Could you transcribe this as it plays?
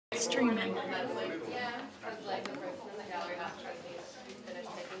streaming.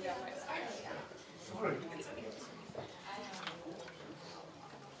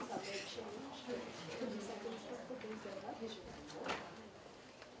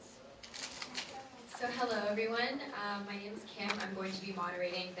 So hello everyone, my name is Kim. I'm going to be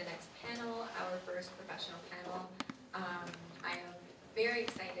moderating the next panel, our first professional panel. I am very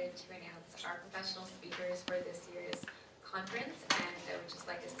excited to announce our professional speakers for this year's conference, and I would just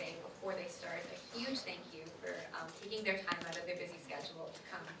like to say before they start a huge thank you for taking their time out of their busy schedule to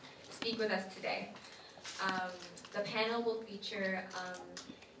come speak with us today. The panel will feature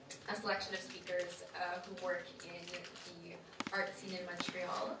a selection of speakers who work in the art scene in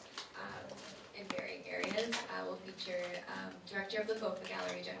Montreal in varying areas. We'll feature Director of the FOFA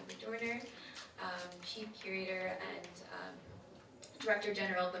Gallery, Jennifer Dorner, Chief Curator and Director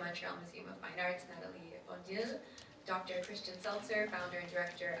General of the Montreal Museum of Fine Arts, Nathalie Bondil, Dr. Cristian Zaelzer, Founder and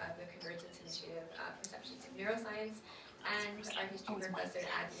Director of the Convergence Initiative Perceptions of Neuroscience, and our history professor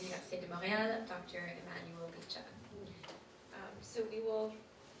at the Université de Montréal, Dr. Emanuel Licha. So we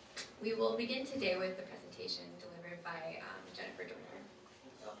will begin today with the presentation delivered by Jennifer Dorner.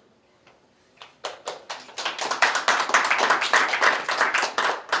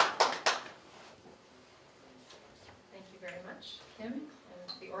 Kim and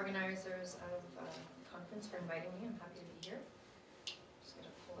the organizers of the conference for inviting me. I'm happy to be here. Just going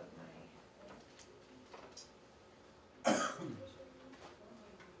to pull up my...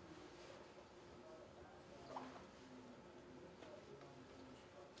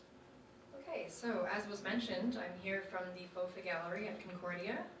 Okay, so as was mentioned, I'm here from the FOFA Gallery at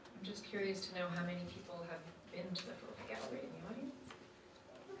Concordia. I'm just curious to know how many people have been to the FOFA Gallery in the audience.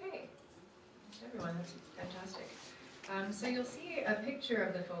 Okay, that's everyone. That's fantastic. So you'll see a picture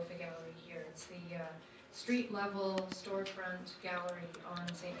of the FOFA Gallery here. It's the street-level storefront gallery on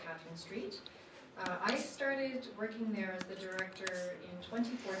St. Catherine Street. I started working there as the director in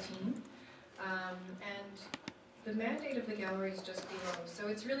 2014, and the mandate of the gallery is just below. So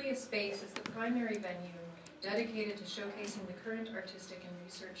it's really a space, it's the primary venue dedicated to showcasing the current artistic and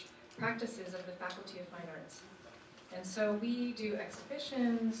research practices of the Faculty of Fine Arts. And so we do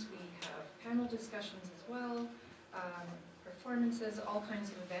exhibitions, we have panel discussions as well, performances, all kinds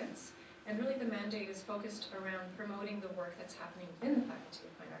of events, and really the mandate is focused around promoting the work that's happening within the Faculty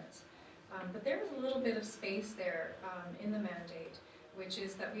of Fine Arts. But there is a little bit of space there in the mandate, which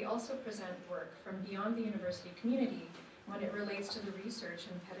is that we also present work from beyond the university community when it relates to the research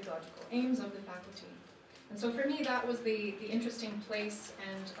and pedagogical aims of the faculty. And so for me that was the interesting place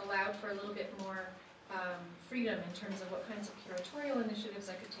and allowed for a little bit more freedom in terms of what kinds of curatorial initiatives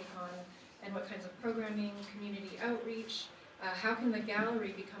I could take on and what kinds of programming, community outreach, how can the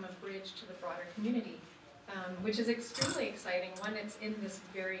gallery become a bridge to the broader community, which is extremely exciting. One, it's in this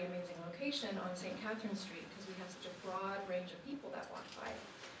very amazing location on St. Catherine Street because we have such a broad range of people that walk by.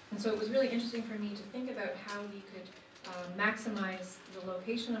 And so it was really interesting for me to think about how we could maximize the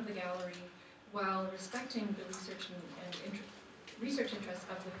location of the gallery while respecting the research and research interests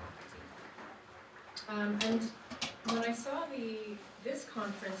of the faculty. And when I saw this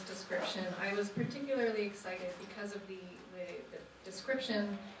conference description, I was particularly excited because of the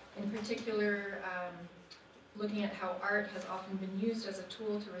description, in particular looking at how art has often been used as a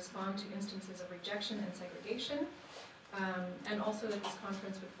tool to respond to instances of rejection and segregation, and also that this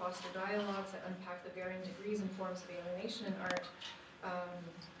conference would foster dialogues that unpack the varying degrees and forms of alienation in art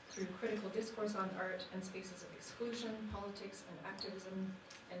through critical discourse on art and spaces of exclusion, politics, and activism,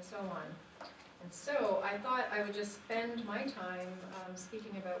 and so on. And so I thought I would just spend my time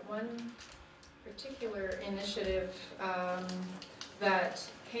speaking about one particular initiative that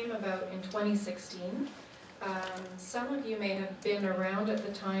came about in 2016. Some of you may have been around at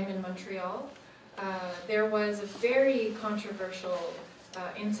the time in Montreal. There was a very controversial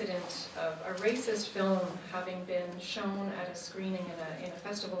incident of a racist film having been shown at a screening in a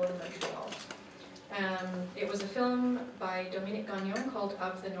festival in Montreal. It was a film by Dominique Gagnon called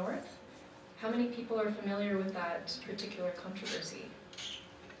Of the North. How many people are familiar with that particular controversy?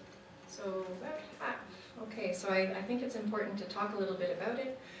 So about half. Okay, so I think it's important to talk a little bit about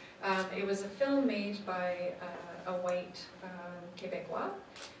it. It was a film made by a white Québécois,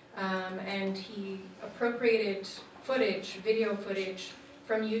 and he appropriated footage, video footage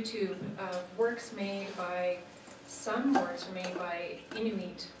from YouTube of works made by, some works were made by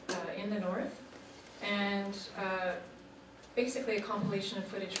Inuit in the north, and basically a compilation of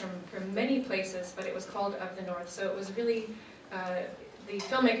footage from many places, but it was called Of the North. So it was really, the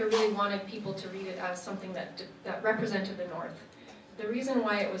filmmaker really wanted people to read it as something that represented the North. The reason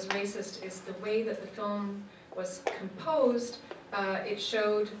why it was racist is the way that the film was composed It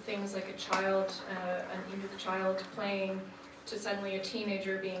showed things like a child, an Inuit child playing, to suddenly a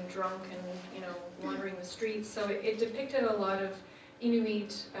teenager being drunk and wandering the streets. So it depicted a lot of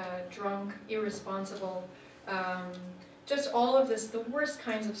Inuit, drunk, irresponsible, just all of this, the worst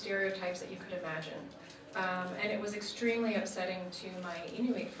kinds of stereotypes that you could imagine. And it was extremely upsetting to my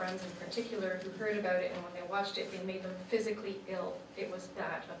Inuit friends in particular who heard about it, and when they watched it, it made them physically ill. It was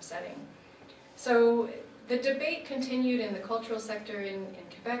that upsetting. So the debate continued in the cultural sector in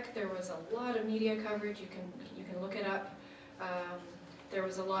Quebec. There was a lot of media coverage. You can look it up. There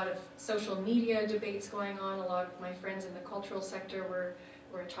was a lot of social media debates going on. A lot of my friends in the cultural sector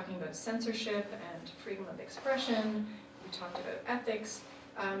were talking about censorship and freedom of expression. We talked about ethics,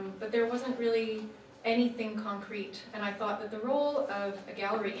 but there wasn't really anything concrete. And I thought that the role of a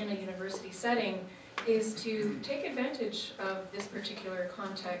gallery in a university setting is to take advantage of this particular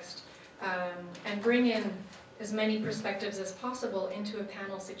context and bring in as many perspectives as possible into a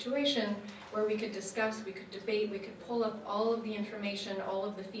panel situation where we could discuss, we could debate, we could pull up all of the information, all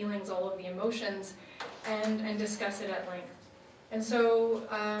of the feelings, all of the emotions, and discuss it at length. And so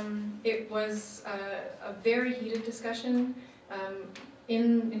it was a very heated discussion.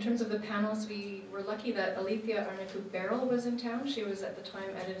 In terms of the panels, we were lucky that Alethea Arnacoop-Barrel was in town. She was at the time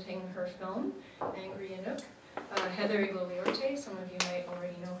editing her film, Angry Inuk. Heather Igloliorte, some of you might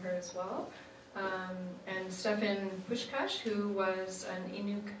already know her as well. And Stefan Pushkash, who was an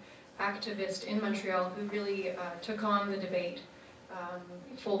Inuk activist in Montreal who really took on the debate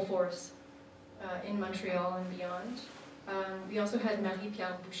full force in Montreal and beyond. We also had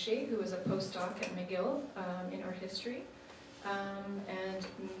Marie-Pierre Boucher, who was a postdoc at McGill in art history. And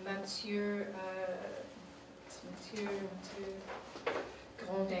Mathieu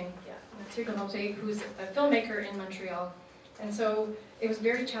Grandin, who's a filmmaker in Montreal. And so it was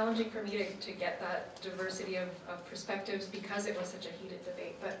very challenging for me to get that diversity of perspectives because it was such a heated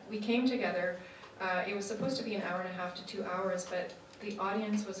debate. But we came together. It was supposed to be an hour and a half to 2 hours, but the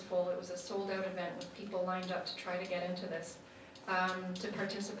audience was full. It was a sold-out event with people lined up to try to get into this, to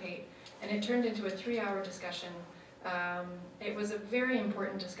participate. And it turned into a 3-hour discussion. It was a very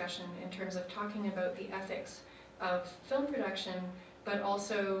important discussion in terms of talking about the ethics of film production, but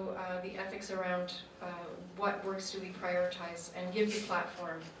also the ethics around what works do we prioritize and give the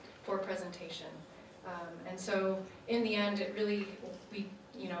platform for presentation. And so in the end, it really,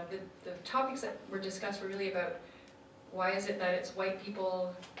 the topics that were discussed were really about why is it that it's white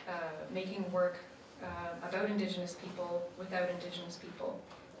people making work about Indigenous people without Indigenous people.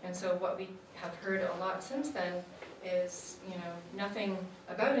 And so what we have heard a lot since then is, nothing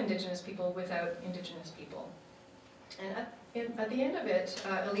about Indigenous people without Indigenous people. And at the end of it,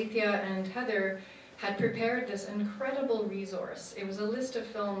 Alethea and Heather had prepared this incredible resource. It was a list of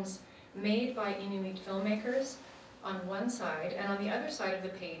films made by Inuit filmmakers on one side, and on the other side of the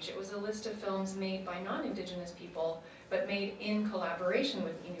page, it was a list of films made by non-Indigenous people, but made in collaboration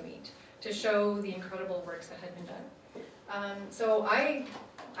with Inuit, to show the incredible works that had been done. So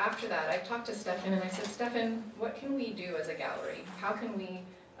after that, I talked to Stefan and I said, Stefan, what can we do as a gallery? How can we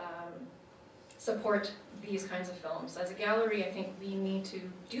support these kinds of films? As a gallery, I think we need to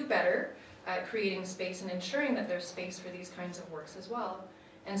do better at creating space and ensuring that there's space for these kinds of works as well.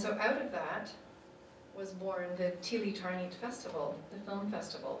 And so out of that was born the Tili Tarnit Festival, the film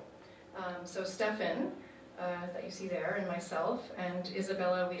festival. So Stefan, that you see there, and myself, and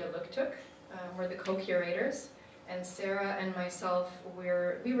Isabella Wiedeluktuk were the co-curators. And Sarah and myself,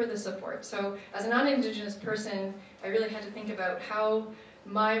 we were the support. So as a non-Indigenous person, I really had to think about how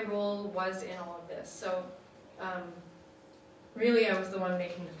my role was in all of this. So really I was the one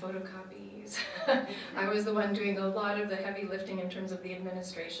making the photocopies. I was the one doing a lot of the heavy lifting in terms of the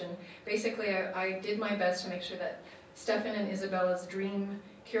administration. Basically, I did my best to make sure that Stefan and Isabella's dream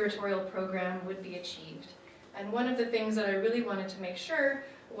curatorial program would be achieved. And one of the things that I really wanted to make sure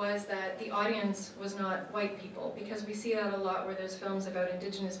was that the audience was not white people, because we see that a lot where there's films about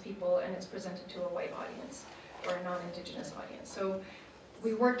Indigenous people and it's presented to a white audience or a non-Indigenous audience. So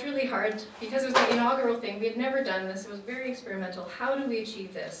we worked really hard because it was the inaugural thing. We had never done this. It was very experimental. How do we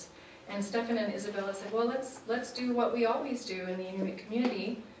achieve this? And Stefan and Isabella said, well, let's do what we always do in the Inuit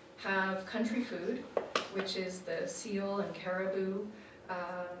community, have country food, which is the seal and caribou,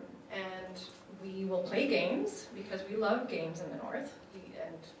 and we will play games, because we love games in the north,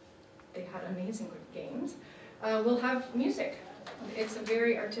 and they had amazing games. We'll have music. It's a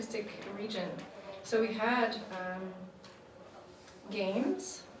very artistic region. So we had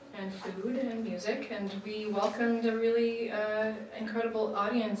games and food and music, and we welcomed a really incredible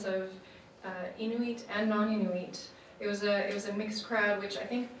audience of Inuit and non-Inuit. It was a mixed crowd, which I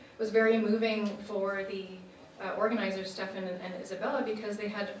think was very moving for the organizers, Stefan and Isabella, because they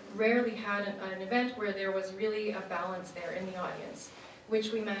had rarely had an event where there was really a balance there in the audience,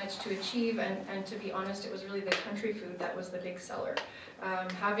 which we managed to achieve, and to be honest, it was really the country food that was the big seller.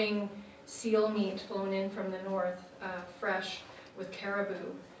 Having seal meat flown in from the north, fresh, with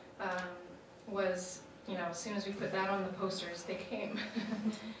caribou, was, you know, as soon as we put that on the posters, they came,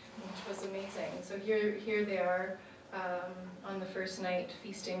 which was amazing. So here they are on the first night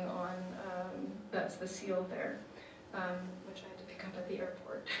feasting on, that's the seal there, which I had to pick up at the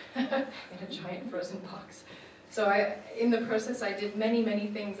airport in a giant frozen box. So in the process, I did many, many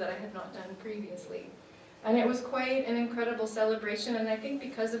things that I had not done previously. And it was quite an incredible celebration, and I think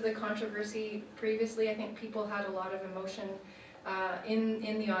because of the controversy previously, I think people had a lot of emotion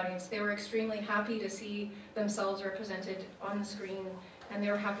in the audience. They were extremely happy to see themselves represented on the screen, and they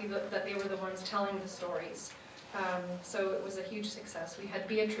were happy that they were the ones telling the stories. So it was a huge success. We had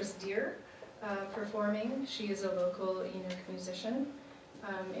Beatrice Deer performing. She is a local Inuk musician.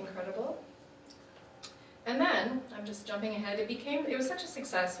 Incredible. And then, I'm just jumping ahead, it was such a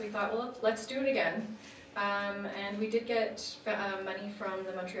success, we thought, well, let's do it again. And we did get money from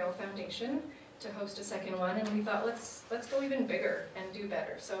the Montreal Foundation to host a second one, and we thought, let's go even bigger and do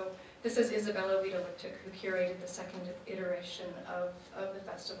better. So this is Isabella Wiedeluchtig, who curated the second iteration of the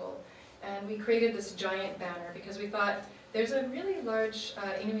festival. And we created this giant banner because we thought there's a really large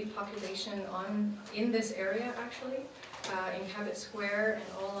Inuit population in this area, actually, in Cabot Square and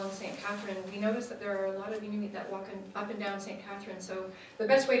all on St. Catherine. We noticed that there are a lot of Inuit that walk up and down St. Catherine, so the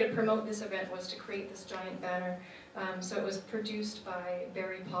best way to promote this event was to create this giant banner. So it was produced by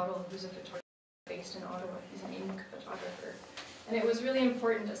Barry Pottle, who's a photographer based in Ottawa. He's an Inuk photographer. And it was really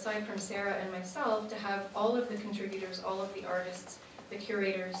important, aside from Sarah and myself, to have all of the contributors, all of the artists, the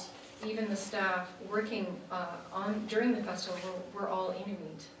curators, even the staff working during the festival were all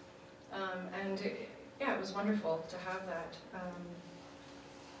Inuit. Yeah, it was wonderful to have that.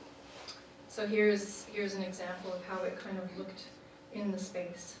 So here's an example of how it kind of looked in the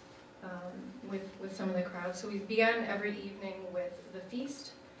space with some of the crowds. So we began every evening with the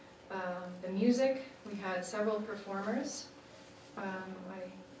feast, the music. We had several performers.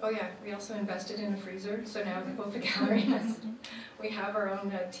 Oh yeah, we also invested in a freezer. So now the FOFA Gallery we have our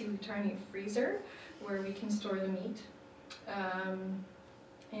own 2-tiny freezer where we can store the meat.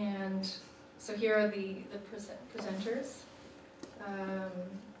 And so here are the presenters.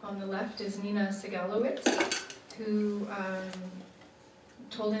 On the left is Nina Segalowitz, who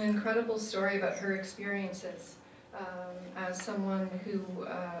told an incredible story about her experiences as someone who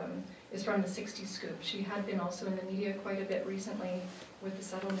is from the 60s scoop. She had been also in the media quite a bit recently with the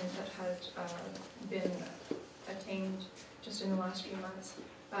settlement that had been attained just in the last few months.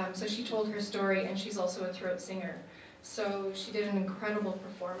 So she told her story, and she's also a throat singer. So she did an incredible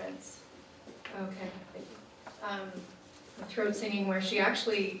performance. Okay, thank you. Throat singing, where she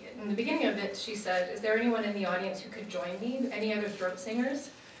actually, in the beginning of it, she said, "Is there anyone in the audience who could join me? Any other throat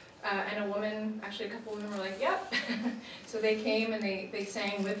singers?" And a woman, actually a couple of women were like, "Yep." So they came and they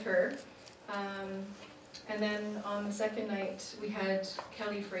sang with her. And then on the second night, we had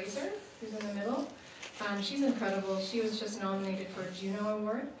Kelly Fraser, who's in the middle. She's incredible. She was just nominated for a Juno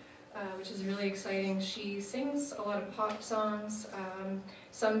Award, which is really exciting. She sings a lot of pop songs,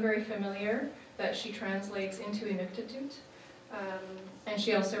 some very familiar, that she translates into Inuktitut. And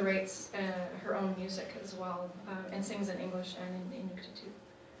she also writes her own music as well, and sings in English and in Inuktitut.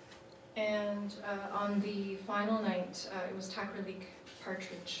 And on the final night, it was Takralik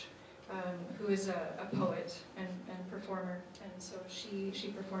Partridge, who is a poet and performer, and so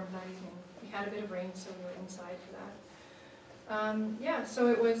she performed that evening. We had a bit of rain, so we were inside for that. Yeah, so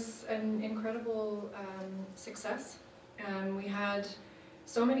it was an incredible success. We had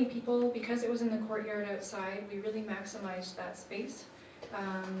so many people, because it was in the courtyard outside, we really maximized that space.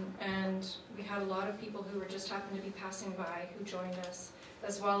 And we had a lot of people who were just happened to be passing by who joined us,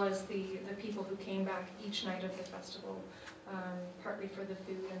 as well as the people who came back each night of the festival, partly for the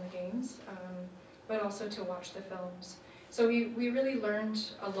food and the games, but also to watch the films. So we really learned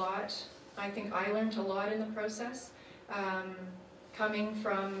a lot. I think I learned a lot in the process. Coming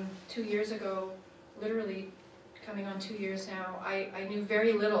from 2 years ago, literally coming on 2 years now, I knew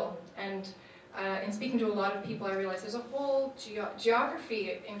very little, and in speaking to a lot of people, I realized there's a whole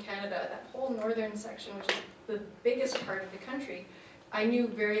geography in Canada, that whole northern section, which is the biggest part of the country. I knew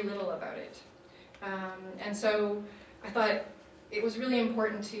very little about it. And so I thought it was really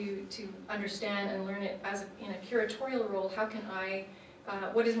important to understand and learn it as in a curatorial role. How can I,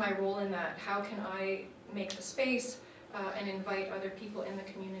 what is my role in that? How can I make the space and invite other people in the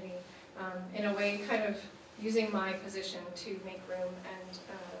community in a way kind of using my position to make room and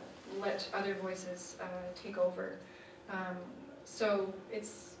let other voices take over. So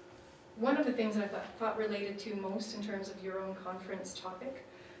it's one of the things that I thought related to most in terms of your own conference topic.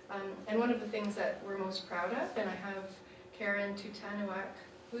 And one of the things that we're most proud of, and I have Karen Tutanuak,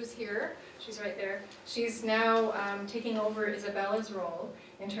 who's here, she's right there. She's now taking over Isabella's role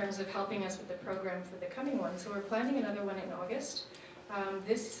in terms of helping us with the program for the coming one. So we're planning another one in August.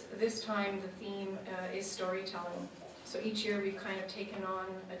 This time the theme is storytelling. So each year we've kind of taken on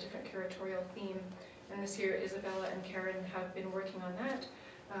a different curatorial theme, and this year Isabella and Karen have been working on that.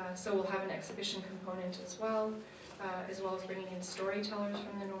 So we'll have an exhibition component as well as bringing in storytellers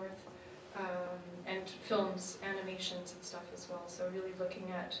from the north, and films, animations and stuff as well. So really looking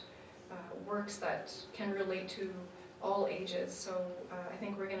at works that can relate to all ages. So I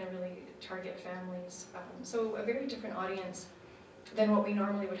think we're going to really target families. So a very different audience than what we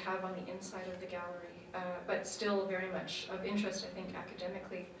normally would have on the inside of the gallery, but still very much of interest, I think,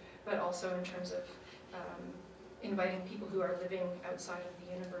 academically, but also in terms of inviting people who are living outside of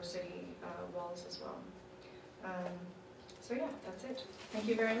the university walls as well. So yeah, that's it. Thank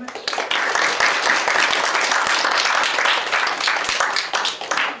you very much.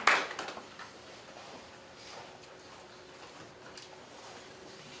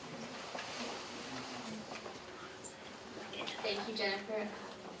 Thank you, Jennifer.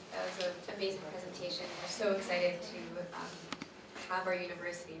 That was an amazing presentation. We're so excited to have our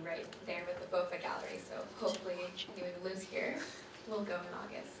university right there with the FOFA Gallery, so hopefully anyone who lives here will go in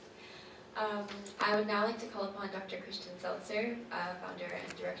August. I would now like to call upon Dr. Cristian Zaelzer, founder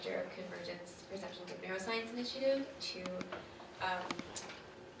and director of Convergence Perceptions of Neuroscience Initiative, to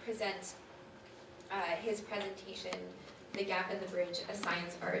present his presentation, The Gap and the Bridge, a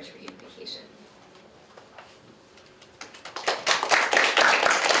Science-Art Reunification.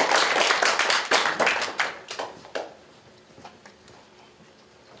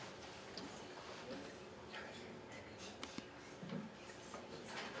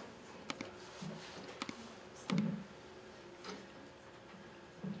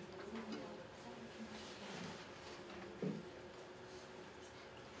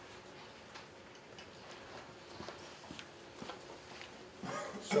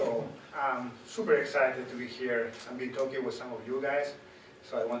 So I'm super excited to be here and be talking with some of you guys.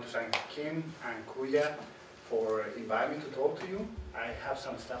 So I want to thank Kim and Kuya for inviting me to talk to you. I have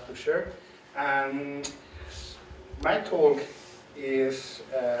some stuff to share. My talk is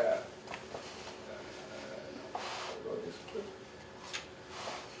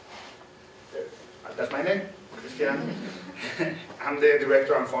that's my name, Cristian. I'm the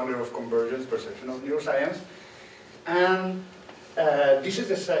director and founder of Convergence, Perception of Neuroscience. And this is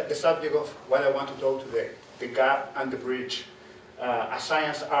the subject of what I want to talk today, the gap and the bridge, a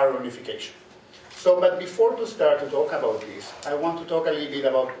science-art reunification. So, but before to start to talk about this, I want to talk a little bit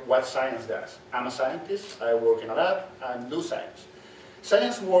about what science does. I'm a scientist, I work in a lab, and do science.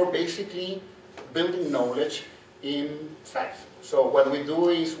 Science work basically building knowledge in facts. So what we do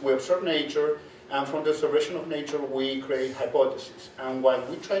is we observe nature, and from the observation of nature we create hypotheses. And what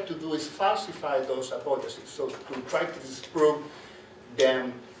we try to do is falsify those hypotheses, so to try to disprove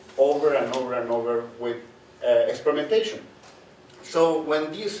them over and over and over with experimentation. So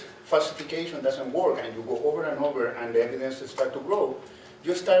when this falsification doesn't work and you go over and over and the evidence starts to grow,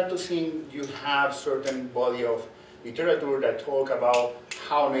 you start to see you have certain body of literature that talk about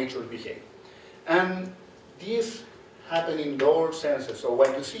how nature behaves. And this happens in all senses. So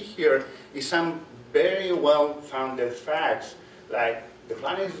what you see here is some very well-founded facts, like the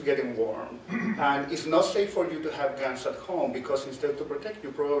planet is getting warm, and it's not safe for you to have guns at home because instead to protect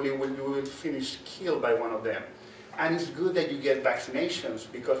you, probably you will finish killed by one of them. And it's good that you get vaccinations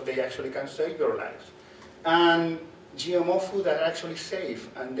because they actually can save your lives. And GMO food are actually safe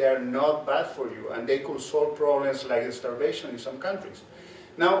and they are not bad for you, and they could solve problems like starvation in some countries.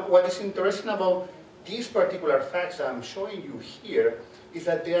 Now, what is interesting about these particular facts I'm showing you here is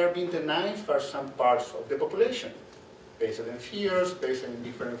that they are being denied for some parts of the population, based on fears, based on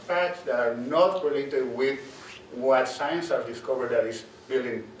different facts that are not related with what science has discovered that is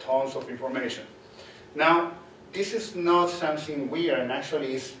building tons of information. Now, this is not something weird, and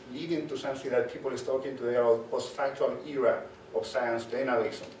actually is leading to something that people is talking today about post-factual era of science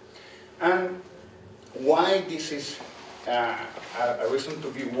denialism. And why this is a reason to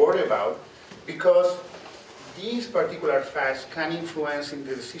be worried about, because these particular facts can influence in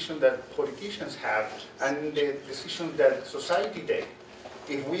the decision that politicians have and the decision that society takes.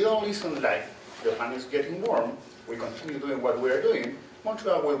 If we don't listen like the planet is getting warm, we continue doing what we are doing,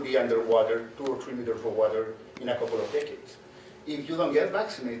 Montreal will be underwater, 2 or 3 meters of water in a couple of decades. If you don't get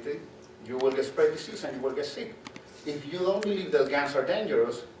vaccinated, you will get spread disease and you will get sick. If you don't believe that guns are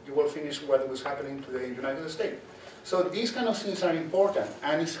dangerous, you will finish what was happening to the United States. So these kind of things are important,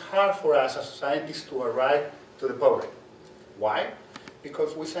 and it's hard for us as scientists to arrive to the public. Why?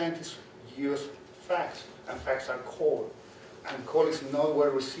 Because we scientists use facts, and facts are cold, and cold is not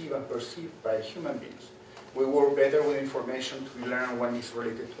well received and perceived by human beings. We work better with information to learn what is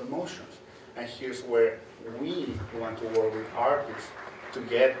related to emotions, and here's where we want to work with artists to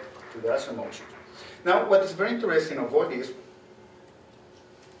get to those emotions. Now, what is very interesting about this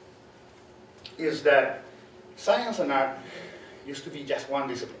is that science and art used to be just one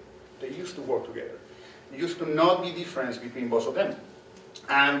discipline. They used to work together. There used to not be difference between both of them.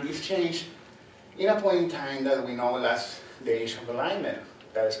 And this changed in a point in time that we know as the Age of Enlightenment,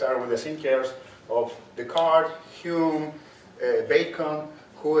 that started with the thinkers of Descartes, Hume, Bacon,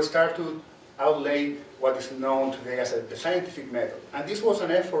 who started to outlay what is known today as the scientific method. And this was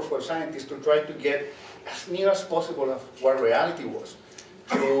an effort for scientists to try to get as near as possible of what reality was,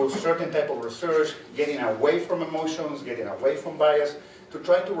 through certain type of research, getting away from emotions, getting away from bias, to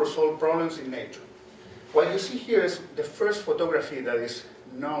try to resolve problems in nature. What you see here is the first photography that is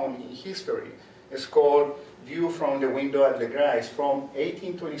known in history. It's called View from the Window at Le Gras from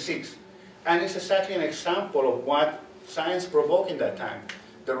 1826. And it's exactly an example of what science provoked in that time.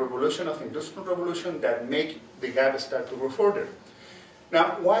 The revolution of industrial revolution that make the gap start to go further.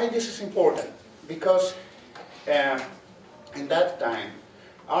 Now, why this is important? Because in that time,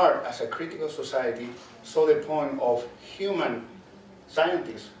 art as a critical society saw the point of human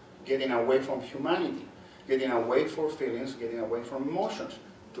scientists getting away from humanity, getting away from feelings, getting away from emotions,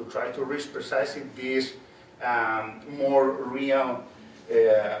 to try to reach precisely this more real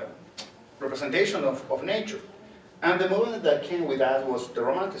representation of nature. And the movement that came with that was the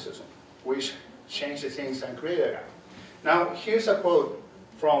Romanticism, which changed the things and created a gap. Now, here's a quote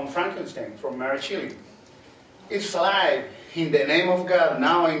from Frankenstein, from Mary Shelley. "It's alive, in the name of God,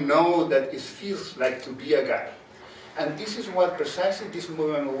 now I know that it feels like to be a God." And this is what precisely this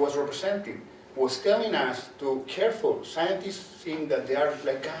movement was representing, was telling us to careful. Scientists think that they are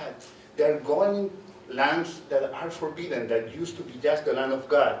like God. They are going lands that are forbidden, that used to be just the land of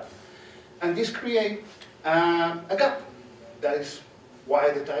God. And this creates a gap. That is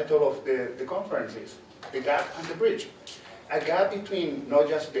why the title of the conference is The Gap and the Bridge. A gap between not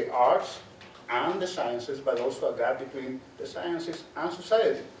just the arts and the sciences, but also a gap between the sciences and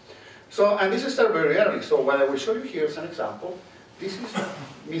society. So, and this is started very early. So what I will show you here is an example. This is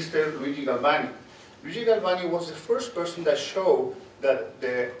Mr. Luigi Galvani. Luigi Galvani was the first person that showed that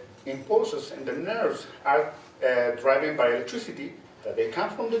the impulses and the nerves are driven by electricity, that they come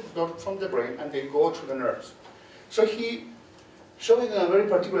from the brain and they go through the nerves. So he showed it in a very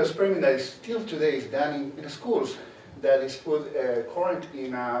particular experiment that is still today is done in schools, that is put current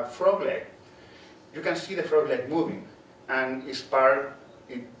in a frog leg. You can see the frog leg moving, and it's part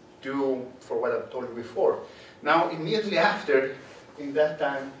due for what I told you before. Now, immediately after, in that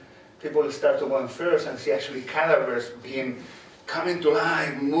time, people start to go in first and see actually cadavers coming to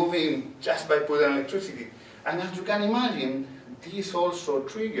life, moving just by putting electricity. And as you can imagine, this also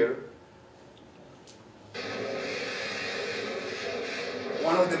triggered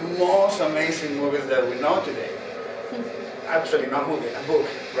one of the most amazing movies that we know today. Actually, not movie, a book,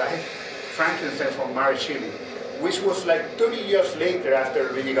 right? Frankenstein from Mary Shelley, which was like 30 years later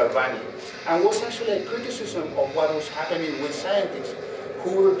after Luigi Galvani, and was actually a criticism of what was happening with scientists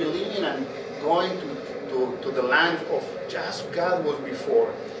who were believing and going to the land of just God was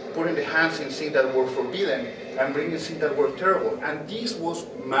before, putting the hands in things that were forbidden and bringing things that were terrible. And this was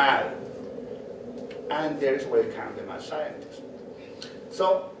mad. And there is where it comes, the mad scientist.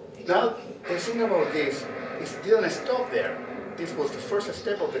 So now the thing about this is it didn't stop there. This was the first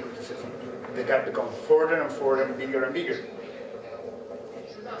step of the criticism. The gap became further and further and bigger and bigger.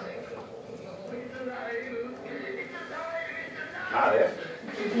 There.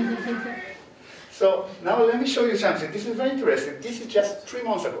 So now let me show you something. This is very interesting. This is just 3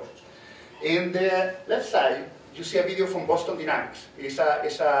 months ago. In the left side, you see a video from Boston Dynamics. It's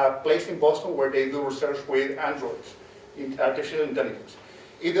a place in Boston where they do research with androids, in artificial intelligence.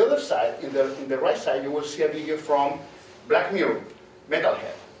 In the other side, in the right side, you will see a video from Black Mirror,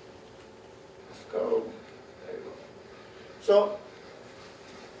 Metalhead. Let's go. There you go. So,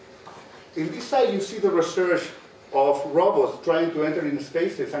 in this side, you see the research of robots trying to enter in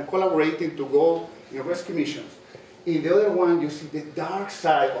spaces and collaborating to go in rescue missions. In the other one, you see the dark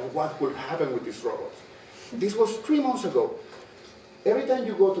side of what could happen with these robots. This was 3 months ago. Every time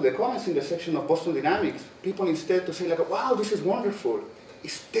you go to the comments in the section of Boston Dynamics, people instead to say like, wow, this is wonderful,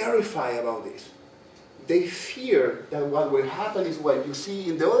 is terrified about this. They fear that what will happen is what you see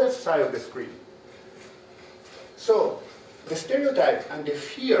in the other side of the screen. So, the stereotype and the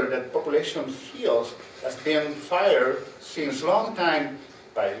fear that population feels has been fired since long time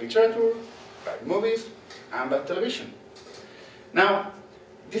by literature, by movies, and by television. Now,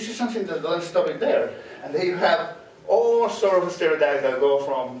 this is something that doesn't stop it there. And then you have all sorts of stereotypes that go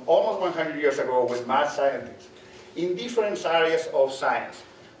from almost 100 years ago with mad scientists in different areas of science: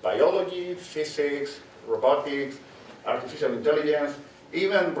 biology, physics, robotics, artificial intelligence,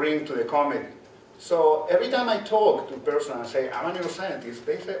 even bring to the comedy. So every time I talk to a person and say, I'm a neuroscientist,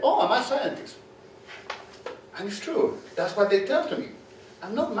 they say, oh, I'm a scientist. And it's true. That's what they tell to me.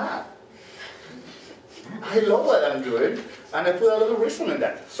 I'm not mad. I love what I'm doing, and I put a lot of reason in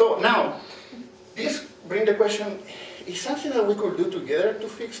that. So now, this brings the question, is something that we could do together to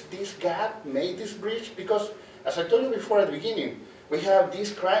fix this gap, make this bridge? Because, as I told you before at the beginning, we have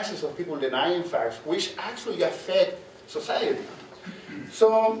this crisis of people denying facts, which actually affect society.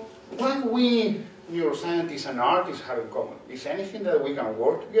 So, what we neuroscientists and artists have in common? Is anything that we can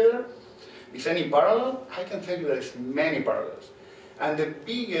work together? Is any parallel? I can tell you there's many parallels. And the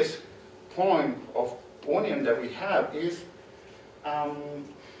biggest point of union that we have is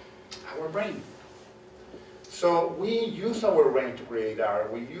our brain. So we use our brain to create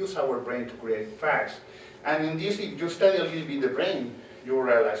art, we use our brain to create facts. And in this, if you study a little bit the brain, you will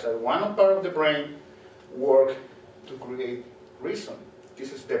realize that one part of the brain works to create reason.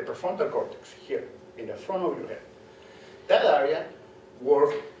 This is the prefrontal cortex here, in the front of your head. That area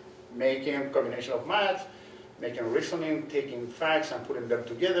works making a combination of maths, making reasoning, taking facts and putting them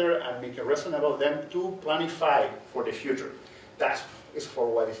together and making reason about them to planify for the future. That is for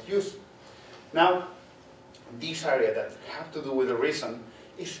what it's used. Now, this area that have to do with the reason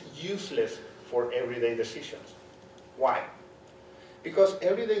is useless for everyday decisions. Why? Because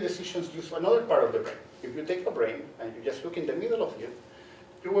everyday decisions use another part of the brain. If you take a brain and you just look in the middle of it,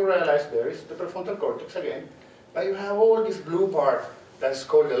 you will realize there is the prefrontal cortex again, but you have all this blue part that's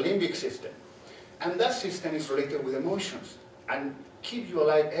called the limbic system. And that system is related with emotions and keep you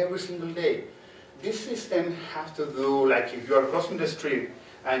alive every single day. This system has to do, like if you are crossing the street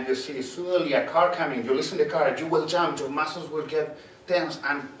and you see suddenly a car coming, you listen to the car, you will jump, your muscles will get tense,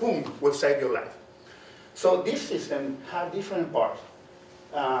 and boom, will save your life. So this system has different parts.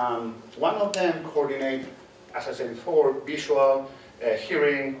 One of them coordinates, as I said before, visual,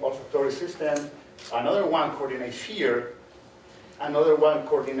 hearing, olfactory system. Another one coordinates fear. Another one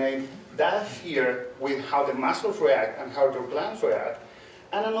coordinates that fear with how the muscles react and how your glands react.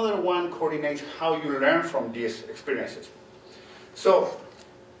 And another one coordinates how you learn from these experiences. So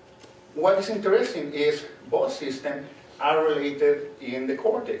what is interesting is both systems are related in the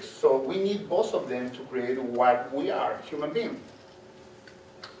cortex. So we need both of them to create what we are, human beings.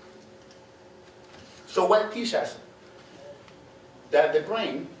 So what teaches us? That the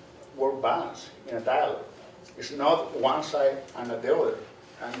brain works balanced in a dialogue. It's not one side and not the other.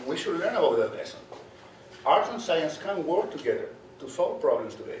 And we should learn about that lesson. Art and science can work together to solve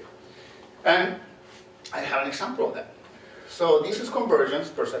problems today. And I have an example of that. So this is Convergence,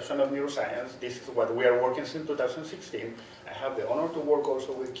 Perception of Neuroscience. This is what we are working since 2016. I have the honor to work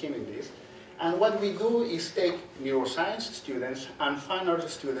also with Kim in this. And what we do is take neuroscience students and fine art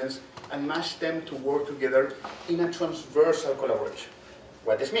students and match them to work together in a transversal collaboration.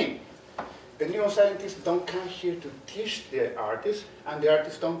 What does this mean? The neuroscientists don't come here to teach the artists, and the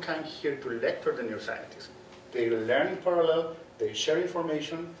artists don't come here to lecture the neuroscientists. They learn in parallel, they share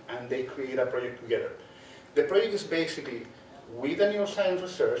information, and they create a project together. The project is basically, with the neuroscience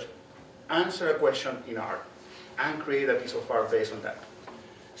research, answer a question in art, and create a piece of art based on that.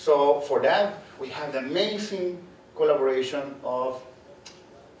 So for that, we have the amazing collaboration of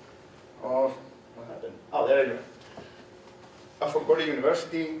what happened? Oh, there you go. Of Concordia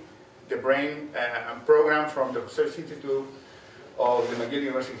University, the brain program from the Research Institute of the McGill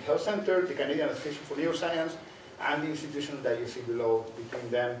University Health Center, the Canadian Association for Neuroscience, and the institutions that you see below, between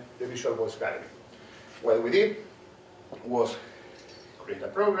them, the Visual Voice Gallery. What we did was create a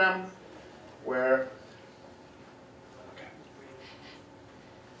program where,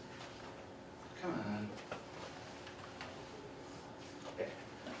 come on. Okay.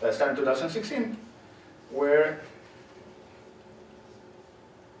 That started in 2016, where,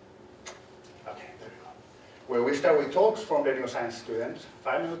 where we start with talks from the neuroscience students,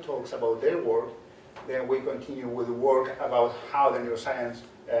 5-minute talks about their work. Then we continue with work about how the neuroscience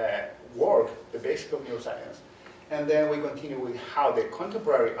work, the basics of neuroscience. And then we continue with how the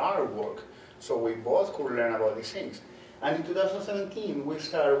contemporary art work, so we both could learn about these things. And in 2017, we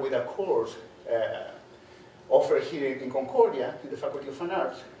started with a course offered here in Concordia, in the Faculty of Fine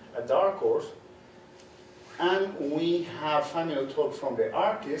Arts, a DART course. And we have 5-minute talks from the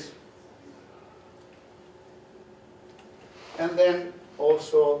artists. And then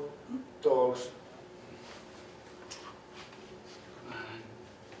also talks,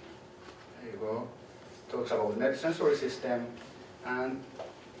 there you go, talks about net sensory system, and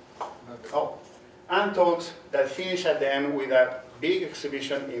talks that finish at the end with a big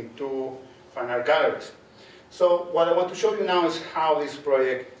exhibition in 2 fine art galleries. So what I want to show you now is how this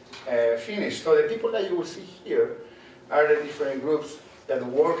project finished. So the people that you will see here are the different groups that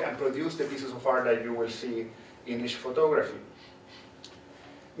work and produce the pieces of art that you will see in each photography.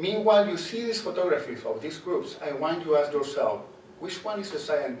 Meanwhile, you see these photographies of these groups, I want you to ask yourself, which one is the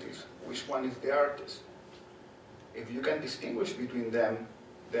scientist? Which one is the artist? If you can distinguish between them,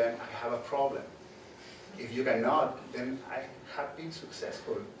 then I have a problem. If you cannot, then I have been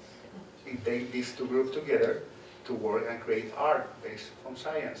successful in taking these 2 groups together to work and create art based on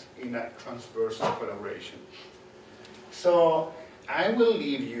science in a transversal collaboration. So I will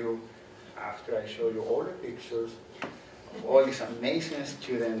leave you, after I show you all the pictures of all these amazing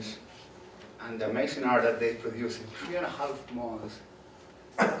students and the amazing art that they produce in 3.5 months,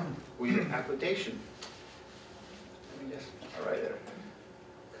 with a quotation. Let me just, right there.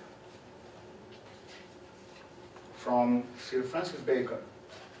 From Sir Francis Bacon,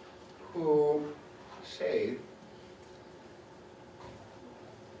 who said,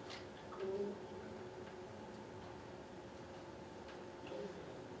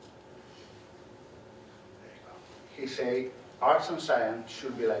 he said, arts and science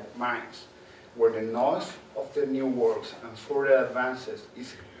should be like mines, where the noise of the new works and further advances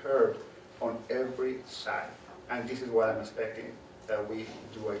is heard on every side. And this is what I'm expecting that we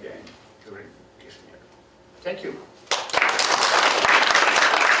do again during this year. Thank you.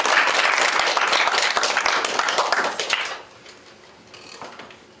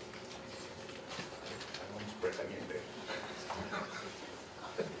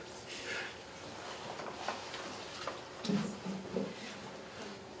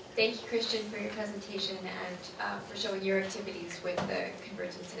 Thank you, Cristian, for your presentation and for showing your activities with the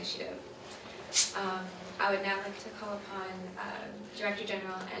Convergence Initiative. I would now like to call upon Director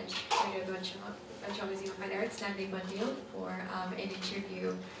General and Curator of the Montreal Museum of Fine Arts, Nathalie Bondil, for an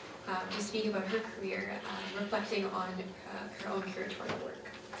interview to speak about her career, reflecting on her own curatorial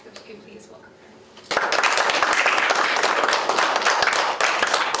work. So if you could please welcome her.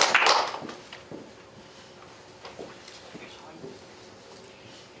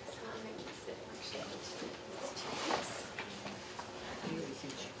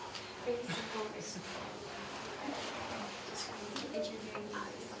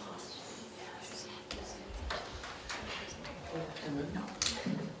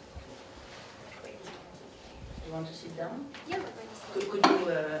 You want to sit down? Yeah, Could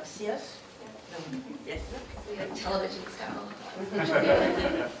you see us? Yeah. No. Yes. We have television style.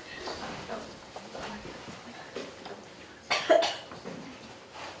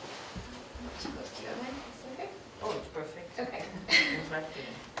 Okay? Oh, it's perfect. Okay. In fact,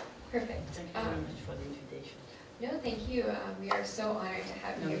 Perfect. thank you very much for the invitation. No, thank you. We are so honored to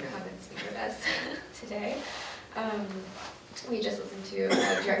have you come and speak with us today. We just listened to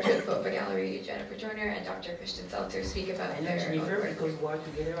Director of the FOFA Gallery, Jennifer Dorner, and Dr. Cristian Zaelzer speak about And their own Jennifer, work. because we are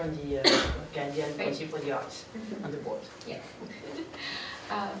together on the Canadian Council for the Arts on the board. Yes.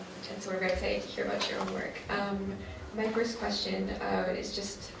 And so we're very excited to hear about your own work. My first question is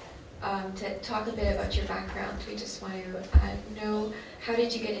just to talk a bit about your background. We just want to know, how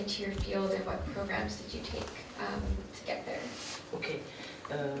did you get into your field and what programs did you take to get there? Okay.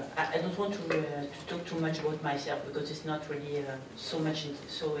 I don't want to talk too much about myself because it's not really so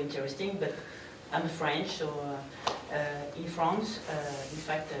interesting, but I'm French, so in France, in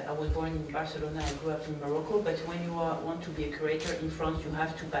fact, I was born in Barcelona, I grew up in Morocco, but when you want to be a curator in France, you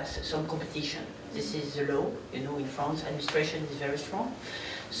have to pass some competition. This is the law, you know, in France, administration is very strong.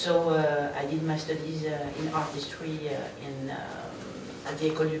 So I did my studies in art history at the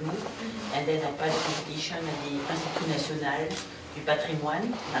École du Louvre, and then I passed competition at the Institut National du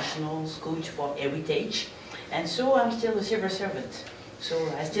Patrimoine, National School for Heritage, and so I'm still a civil servant. So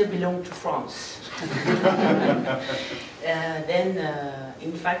I still belong to France.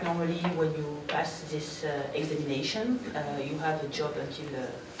 In fact, normally when you pass this examination, you have a job until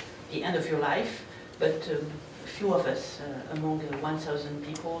the end of your life, but few of us, among 1,000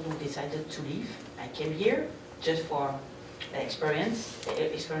 people who decided to leave. I came here just for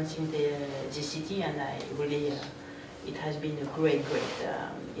experiencing the city, and I really, it has been a great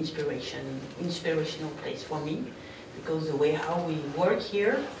inspirational place for me, because the way how we work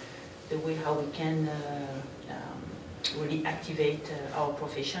here, the way how we can really activate our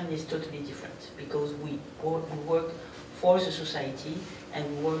profession is totally different, because we work for the society and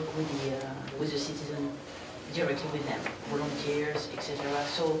we work with the citizen directly with them, volunteers, etc.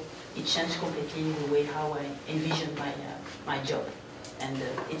 So it changed completely the way how I envision my job. And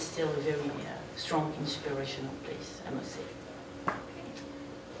it's still a very strong, inspirational place, I must say.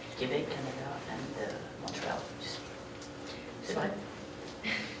 Quebec, Canada, and Montreal. So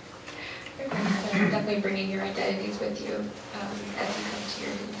definitely bringing your identities with you as you come to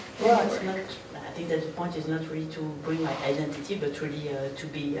your well, work. it's not, I think that the point is not really to bring my identity, but really to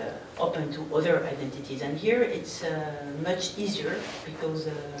be open to other identities. And here it's much easier because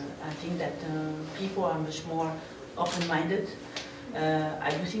I think that people are much more open-minded. I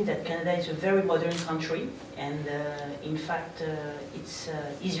do think that Canada is a very modern country, and in fact it's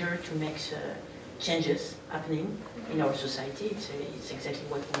easier to make changes happening in our society. It's exactly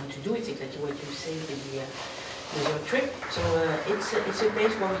what we want to do. It's exactly what you say with your trip. So it's a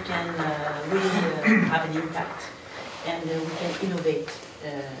place where we can really have an impact, and we can innovate.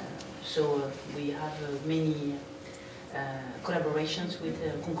 So we have many collaborations with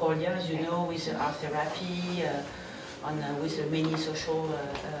Concordia, as you know, with art therapy, with many social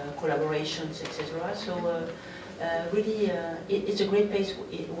collaborations, etc. So really, it's a great place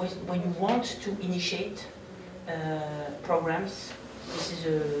when you want to initiate programs. This is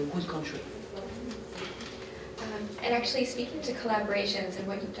a good country. And actually, speaking to collaborations and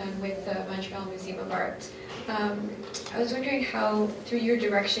what you've done with the Montreal Museum of Art, I was wondering how, through your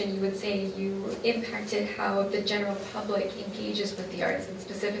direction, you would say you impacted how the general public engages with the arts, and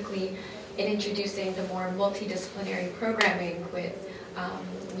specifically in introducing the more multidisciplinary programming with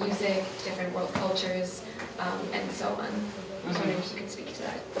music, different world cultures, and so on. I was wondering if you could speak to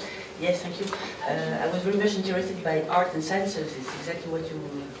that. Yes, thank you. I was very much interested by art and sciences. It's exactly what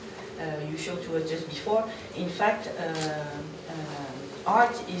you showed to us just before. In fact,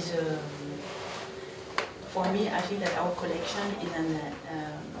 art is, for me, I think that our collection is a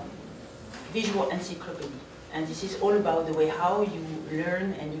visual encyclopedia. And this is all about the way how you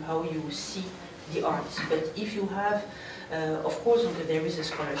learn and how you see the arts. But if you have, of course, there is a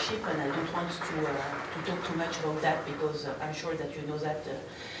scholarship, and I don't want to talk too much about that because I'm sure that you know that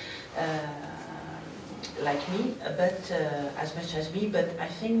like me, but as much as me. But I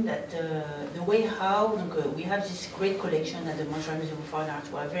think that the way how we have this great collection at the Montreal Museum of Fine Arts,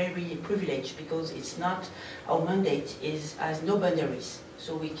 we are very privileged because it's not, our mandate has no boundaries,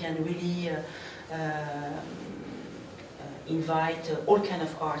 so we can really invite all kind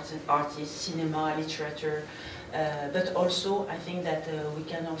of artists, cinema, literature, but also I think that we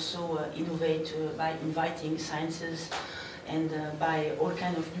can also innovate by inviting sciences and by all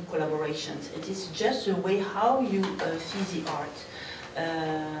kind of new collaborations. It is just the way how you see the art.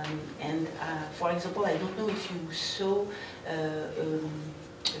 And for example, I don't know if you saw a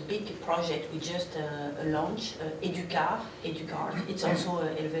big project we just launched, Educart. It's also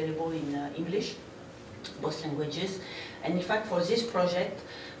available in English, both languages. And in fact, for this project,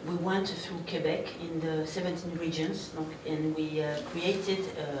 we went through Quebec in the 17 regions, and we created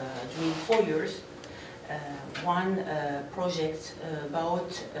during 4 years one project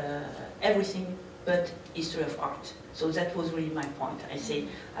about everything but history of art. So that was really my point. I say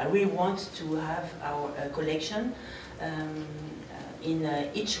I really want to have our collection in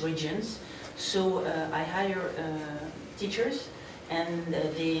each regions. So I hire teachers, and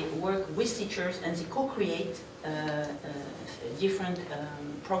they work with teachers, and they co-create different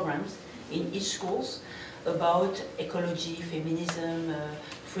programs in each schools about ecology, feminism,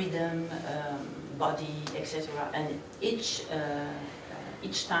 freedom, body, etc. And each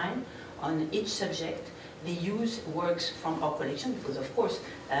time, on each subject, they use works from our collection, because of course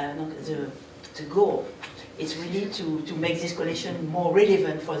the goal is really to make this collection more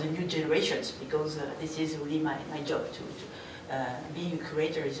relevant for the new generations, because this is really my job. Being a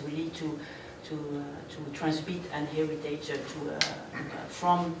curator is really to transmit an heritage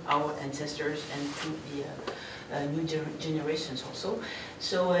from our ancestors and to the new generations also.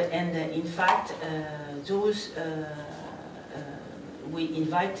 So and in fact those we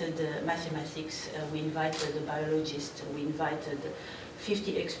invited mathematics, we invited the biologists, we invited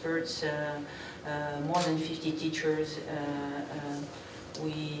 50 experts, more than 50 teachers,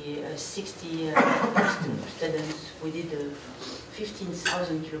 60 students. We did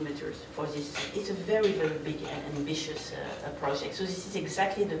 15,000 kilometers for this. It's a very, very big and ambitious project. So this is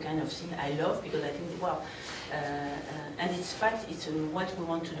exactly the kind of thing I love, because I think, well, and it's fact, it's what we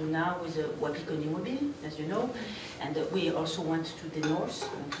want to do now with Wapikoni Mobile, as you know, and we also want to do the north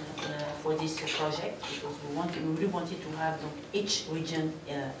for this project, because we really wanted to have each region.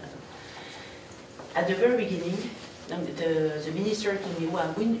 At the very beginning, the minister told me,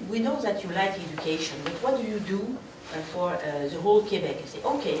 well, we know that you like education, but what do you do for the whole Quebec? I say,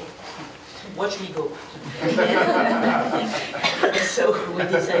 okay, watch me go. So we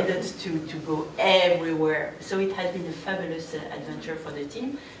decided to go everywhere. So it has been a fabulous adventure for the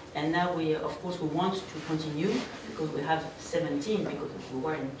team. And now we, of course, we want to continue because we have 17, because we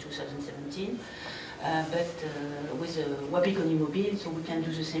were in 2017. With Wabikoni Mobile, so we can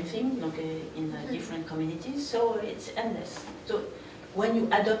do the same thing in different communities. So it's endless. So when you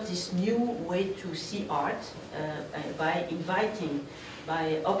adopt this new way to see art by inviting,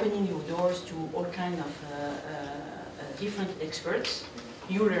 by opening your doors to all kinds of different experts,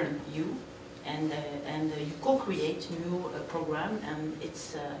 you learn and you co-create new program, and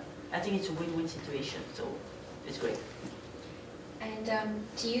it's I think it's a win-win situation. So it's great. And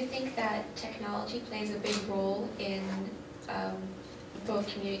do you think that technology plays a big role in both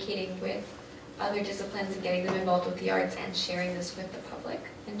communicating with other disciplines and getting them involved with the arts and sharing this with the public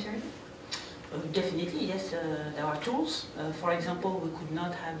in turn? Definitely, yes. There are tools. For example, we could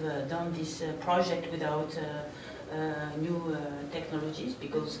not have done this project without new technologies,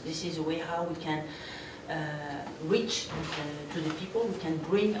 because this is a way how we can reach to the people. We can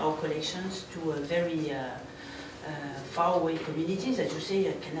bring our collections to a very faraway communities. As you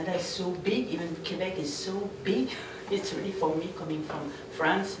say, Canada is so big, even Quebec is so big. It's really, for me, coming from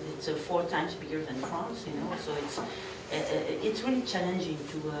France, it's 4 times bigger than France, you know, so it's really challenging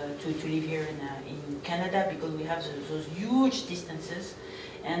to live here in Canada, because we have those huge distances,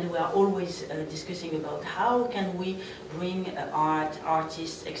 and we are always discussing about how can we bring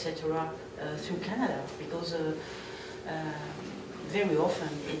artists, etc. Through Canada, because very often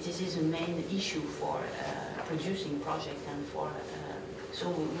this is a main issue for producing projects, and for so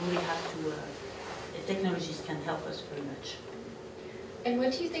we really have to. Technologies can help us very much. And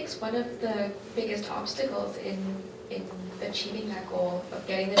what do you think is one of the biggest obstacles in achieving that goal of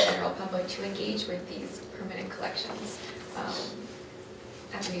getting the general public to engage with these permanent collections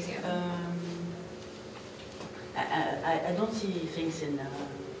at the museum? I don't see things in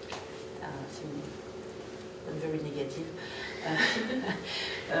very negative.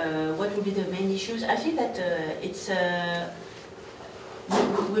 What would be the main issues? I think that it's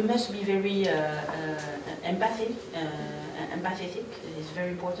we must be very empathetic. Empathetic is very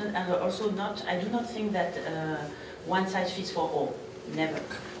important, and also I do not think that one size fits for all. Never.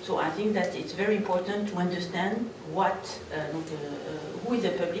 So I think that it's very important to understand who is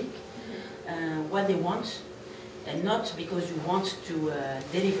the public, what they want, and not because you want to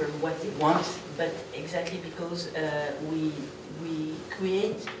deliver what they want, but exactly because we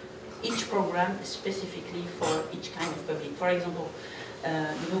create each program specifically for each kind of public. For example,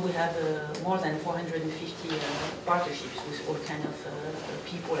 we have more than 450 partnerships with all kinds of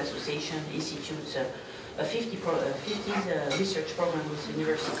people, associations, institutes, 50 research programs with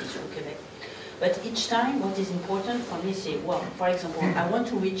universities from Quebec. But each time, what is important for me is, well, for example, I want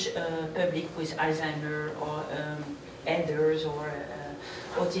to reach a public with Alzheimer's or elders or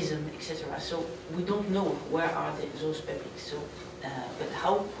autism, etc. So we don't know where are those publics. So, but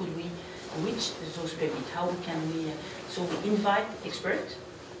how could we reach those public? How can we? So we invite experts,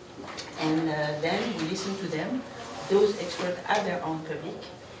 and then we listen to them. Those experts have their own public,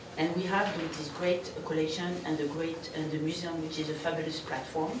 and we have this great collection and the museum, which is a fabulous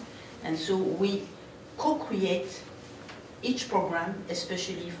platform. And so we co-create each program,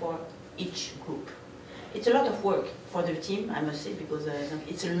 especially for each group. It's a lot of work for the team, I must say, because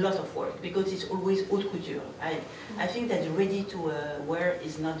it's a lot of work, because it's always haute couture. I think that ready to wear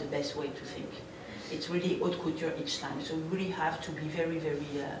is not the best way to think. It's really haute couture each time. So we really have to be very,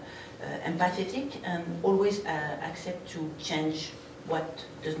 very empathetic, and always accept to change what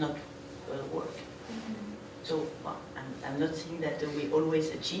does not work. So well, I'm not saying that we always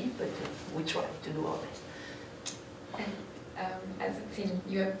achieve, but we try to do our best. And as it seems,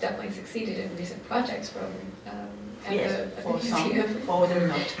 you have definitely succeeded in recent projects from yes, for the some, museum. for others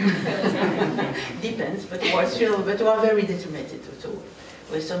not. Depends, but we are very determined.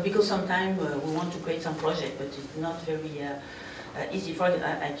 So, because sometimes we want to create some project, but it's not very easy. For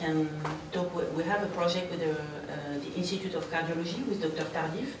I can talk. We have a project with the Institute of Cardiology with Dr.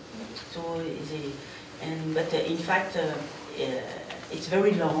 Tardif. So, but in fact, it's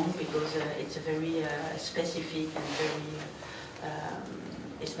very long, because it's a very specific and very.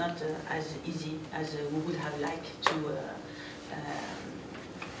 It's not as easy as we would have liked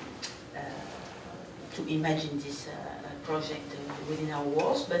to imagine this project within our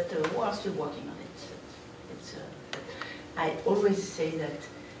walls, but we are still working on it. I always say that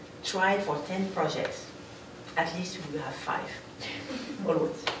try for 10 projects, at least we will have 5.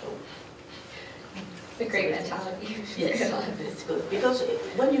 Always. It's a great mentality. Yes, it's good, because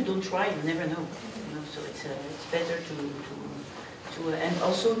when you don't try, you never know. So it's better to and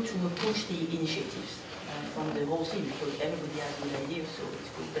also to push the initiatives from the whole team, because everybody has good ideas, so it's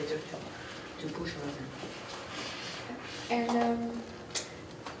good, better to push on them. And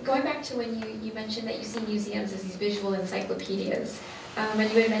going back to when you mentioned that you see museums as these visual encyclopedias,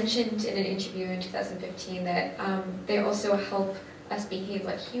 and you had mentioned in an interview in 2015 that they also help us behave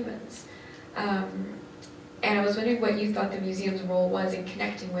like humans. And I was wondering what you thought the museum's role was in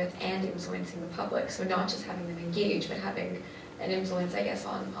connecting with and influencing the public, so not just having them engage, but having an influence, I guess,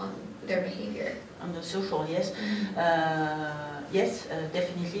 on their behavior. On the social, yes. Yes,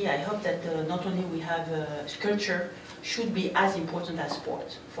 definitely. I hope that not only we have culture should be as important as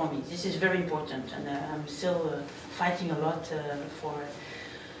sport for me. This is very important, and I'm still fighting a lot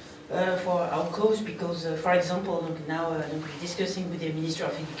for our cause, because, for example, now we're discussing with the Minister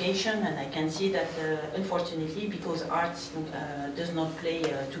of Education, and I can see that, unfortunately, because arts does not play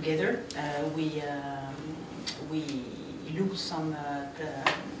together, we lose some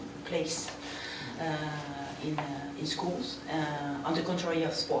place in schools, on the contrary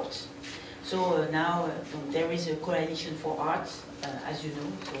of sports. So now there is a coalition for arts, as you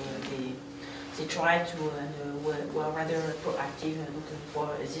know, so they try to, were rather proactive looking for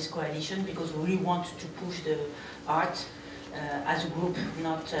this coalition, because we really want to push the art as a group,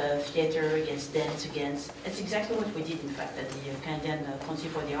 not theater against dance against. It's exactly what we did, in fact, at the Canadian Council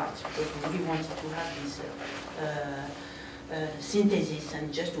for the Arts, because we really wanted to have this synthesis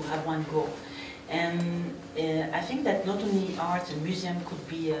and just to have one goal. And I think that not only arts and museum could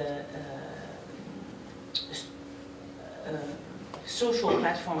be a social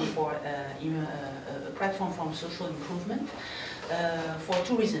platform for a platform for social improvement, for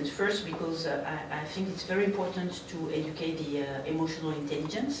two reasons. First, because I think it's very important to educate the emotional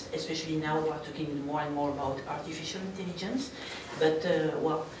intelligence, especially now we're talking more and more about artificial intelligence. But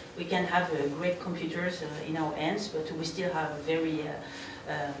well, we can have great computers in our hands, but we still have very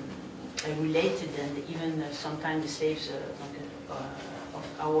related and even sometimes slaves of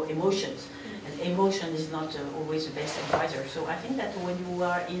our emotions. And emotion is not always the best advisor. So I think that when you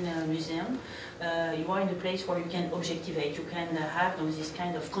are in a museum, you are in a place where you can objectivate, you can have this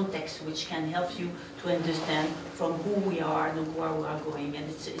kind of context which can help you to understand from who we are and where we are going. And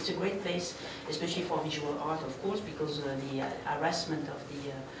it's a great place, especially for visual art, of course, because the harassment of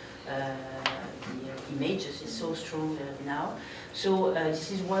the images is so strong now. So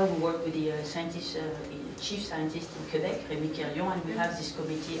this is why we work with the scientist, chief scientist in Quebec, Rémi Quirion, and we have this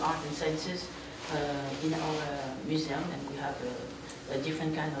committee, Art and Sciences, in our museum, and we have a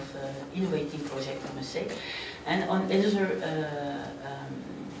different kind of innovating project, I must say. And on another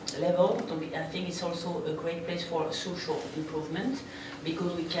level, I think it's also a great place for social improvement,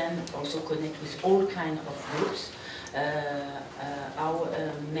 because we can also connect with all kinds of groups. Our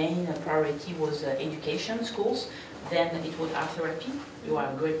main priority was education, schools, then it was art therapy. You are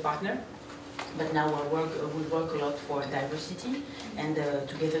a great partner. But now we work a lot for diversity and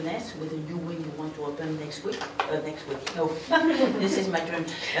togetherness with a new wing we want to open next week. No, this is my dream.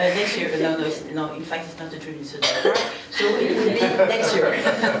 Next year, no, in fact it's not a dream, it's a dream. So it will be next year,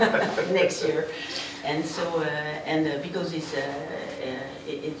 next year. And so, because it's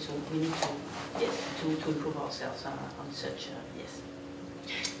we need to improve ourselves on such,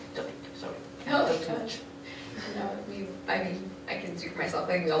 topic, sorry. No, Not too much. No, I mean, I can speak for myself.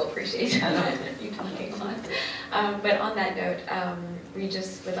 I think we all appreciate you talking a lot. But on that note, we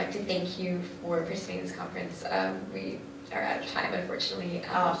just would like to thank you for participating in this conference. We are out of time, unfortunately.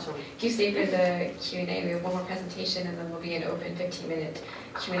 Sorry. If you stay for the Q&A, we have one more presentation, and then there'll be an open 15-minute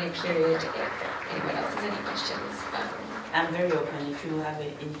Q&A period if anyone else has any questions. I'm very open. If you have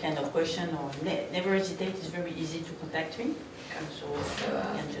any kind of question, or never hesitate. It's very easy to contact me. So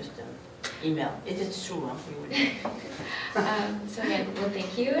you can just email. It is true. So again, well,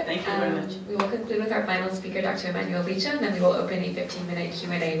 thank you. Thank you very much. We will conclude with our final speaker, Dr. Emanuel Licha, and then we will open a 15-minute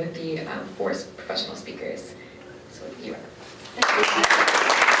Q&A with the 4 professional speakers. So you are.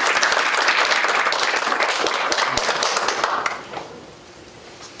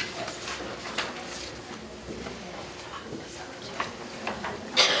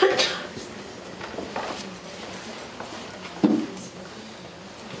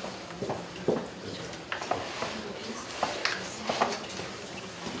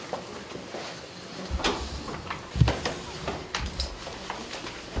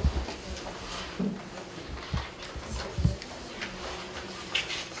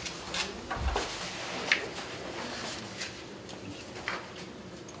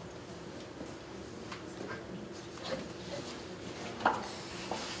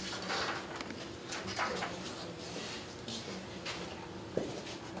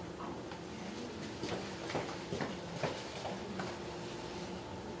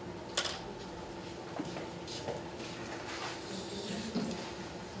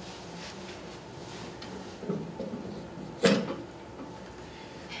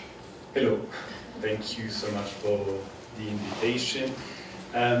 Hello, thank you so much for the invitation.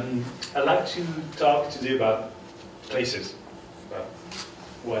 I'd like to talk today about places, about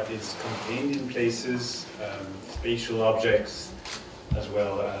what is contained in places, spatial objects, as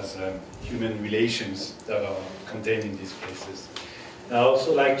well as human relations that are contained in these places. I'd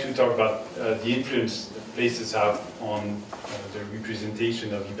also like to talk about the influence that places have on the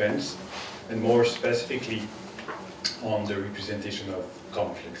representation of events, and more specifically on the representation of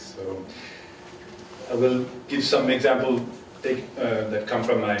conflicts. So I will give some examples that come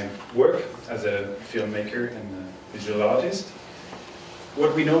from my work as a filmmaker and a visual artist.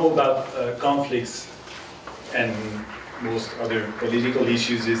 What we know about conflicts and most other political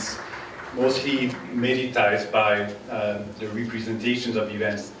issues is mostly mediatized by the representations of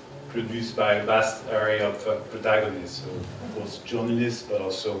events produced by a vast array of protagonists. So, of course, journalists, but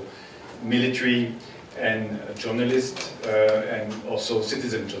also military and journalists, and also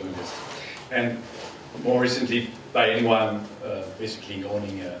citizen journalists. And more recently, by anyone basically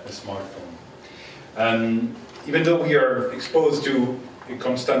owning a smartphone. Even though we are exposed to a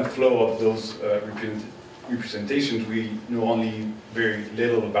constant flow of those representations, we know only very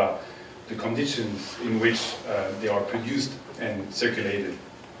little about the conditions in which they are produced and circulated.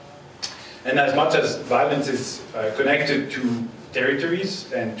 And as much as violence is connected to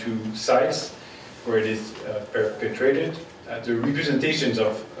territories and to sites where it is perpetrated, the representations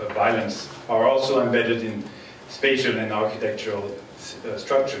of violence are also embedded in spatial and architectural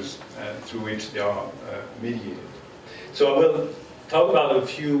structures through which they are mediated. So I will talk about a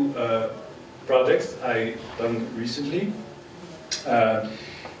few projects I've done recently.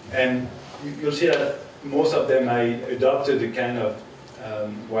 And you'll see that most of them I adopted a kind of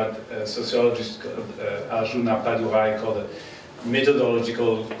what sociologists Arjuna Padurai called a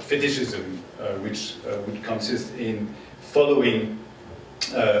methodological fetishism, which would consist in following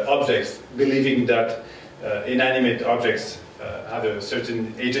objects, believing that inanimate objects have a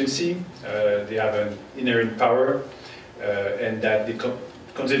certain agency, they have an inherent power, and that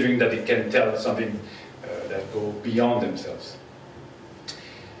considering that they can tell something that go beyond themselves.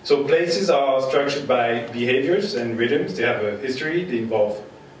 So places are structured by behaviors and rhythms. They have a history, they involve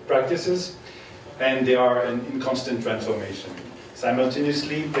practices, and they are in constant transformation.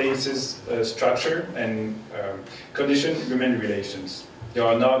 Simultaneously, places structure and condition human relations. They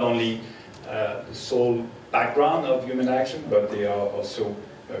are not only the sole background of human action, but they are also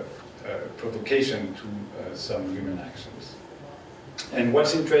provocation to some human actions. And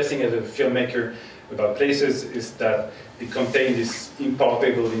what's interesting as a filmmaker about places is that they contain this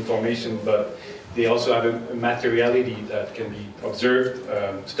impalpable information, but they also have a materiality that can be observed,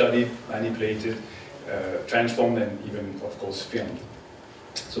 studied, manipulated, transformed, and even, of course, filmed.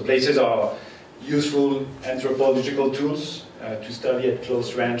 So places are useful anthropological tools to study at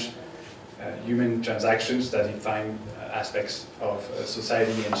close range human transactions that define aspects of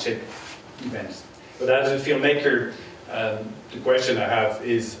society and shape events. But as a filmmaker, the question I have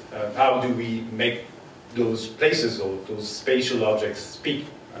is how do we make those places or those spatial objects speak?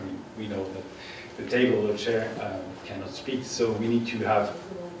 I mean, we know that the table or chair cannot speak, so we need to have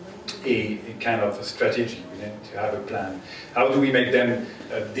a kind of a strategy, we need to have a plan. How do we make them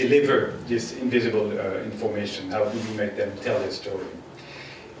deliver this invisible information? How do we make them tell a story?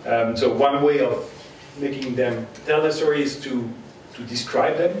 So one way of making them tell a story is to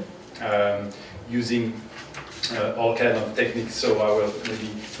describe them using all kinds of techniques. So I will maybe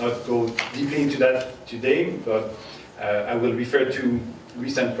not go deeply into that today, but I will refer to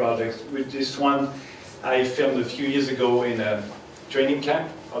recent projects. With this one, I filmed a few years ago in a training camp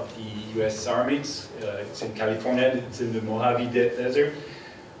of the US Army. It's in California, it's in the Mojave Desert,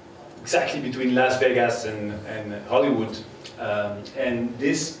 exactly between Las Vegas and Hollywood. And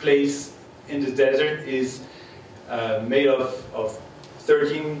this place in the desert is made of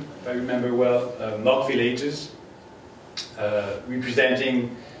 13, if I remember well, mock villages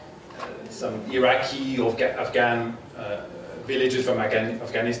representing some Iraqi or Afghan villages from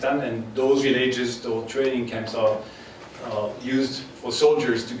Afghanistan, and those villages, those training camps are used for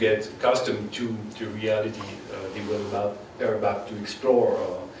soldiers to get accustomed to the reality they're about to explore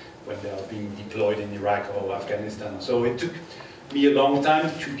when they are being deployed in Iraq or Afghanistan. So it took me a long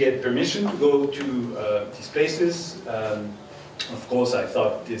time to get permission to go to these places. Of course, I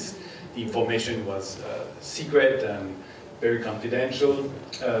thought the information was secret and very confidential,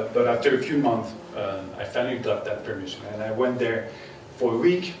 but after a few months, I finally got that permission, and I went there for a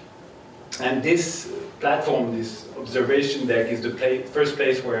week. And this platform, this observation deck, is the first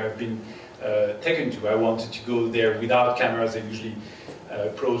place where I've been taken to. I wanted to go there without cameras. I usually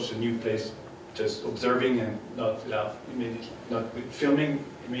approach a new place just observing and not with filming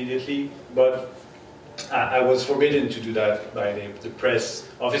immediately, but I was forbidden to do that by the press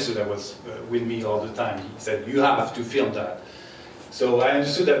officer that was with me all the time. He said, you have to film that. So I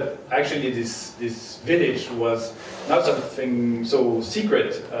understood that actually this village was not something so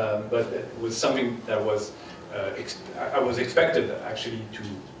secret, but it was something that was I was expected actually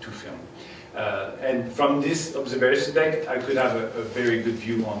to film. And from this observation deck, I could have a very good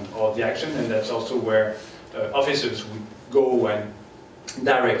view on all the action, and that's also where officers would go and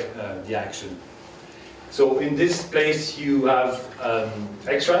direct the action. So in this place you have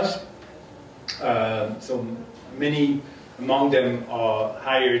extras. So many among them are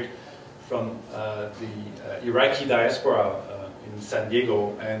hired from the Iraqi diaspora in San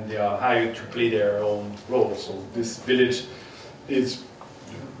Diego, and they are hired to play their own role. So this village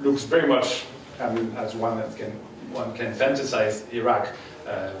looks very much, I mean, as one can fantasize Iraq,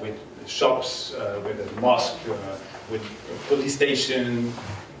 with shops, with a mosque, with a police station,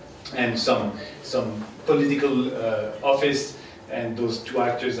 and some political office, and those two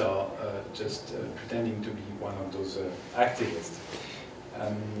actors are just pretending to be one of those activists.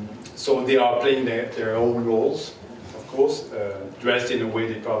 So they are playing their own roles, of course, dressed in a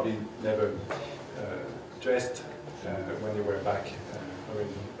way they probably never dressed when they were already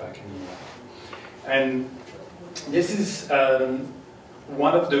back in Iraq. And this is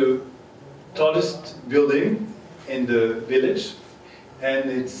one of the tallest buildings in the village, and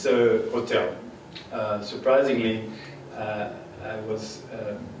it's a hotel. Surprisingly, I was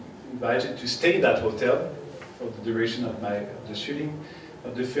invited to stay in that hotel for the duration of the shooting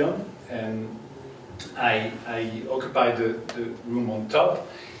of the film, and I occupied the room on top.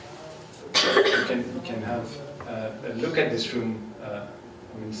 You can have a look at this room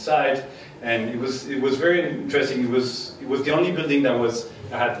from inside, and it was very interesting. It was the only building that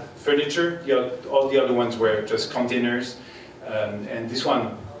had furniture. All the other ones were just containers, and this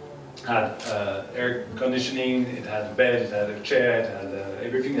one had air conditioning. It had a bed. It had a chair. It had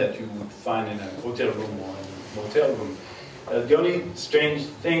everything that you would find in a hotel room or in a motel room. The only strange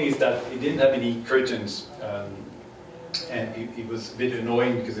thing is that it didn't have any curtains, and it was a bit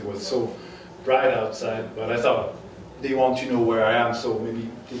annoying because it was so bright outside. But I thought they want to know where I am, so maybe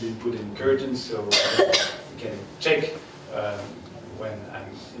they didn't put in curtains, so you can check when I'm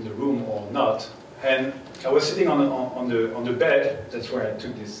in the room or not. And I was sitting on the bed. That's where I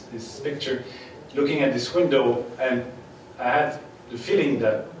took this picture, looking at this window, and I had the feeling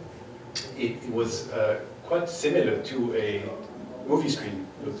that it was quite similar to a movie screen,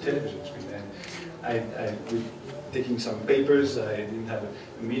 a television screen. And I was taking some papers. I didn't have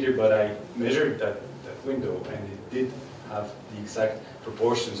a meter, but I measured that window, and it did have the exact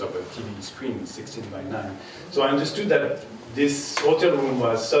proportions of a TV screen, 16 by 9. So I understood that this hotel room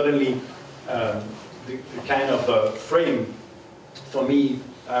was suddenly the kind of frame for me.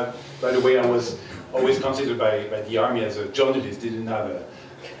 By the way, I was always considered by the army as a journalist. They didn't have an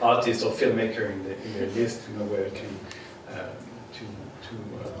artist or filmmaker in their list, where to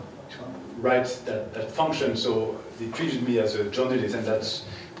write that function. So they treated me as a journalist, and that's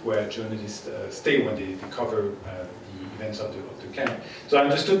where journalists stay when they cover the events of the camp. So I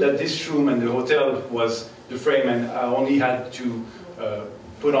understood that this room and the hotel was the frame, and I only had to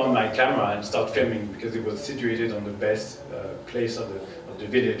put on my camera and start filming, because it was situated on the best place of the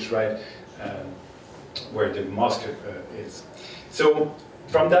village, right, where the mosque is. So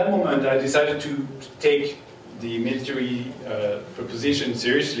from that moment, I decided to take the military proposition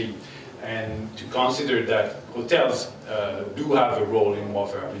seriously, and to consider that hotels do have a role in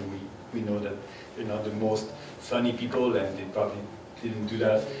warfare. I mean, we know that they're not the most funny people, and they probably didn't do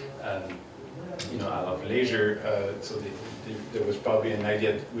that, out of leisure. So there was probably an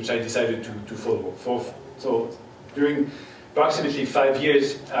idea which I decided to follow. So during approximately 5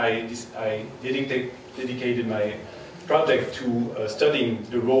 years, I dedicated my project to studying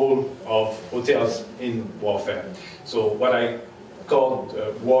the role of hotels in warfare. So what I called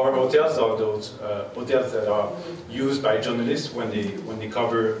war hotels are those hotels that are used by journalists when they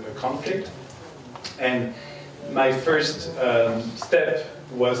cover a conflict. And my first step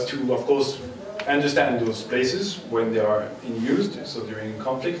was to, of course, understand those places when they are in use, so during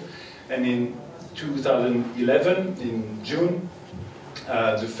conflict. And in 2011, in June,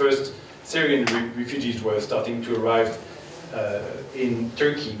 the first Syrian refugees were starting to arrive in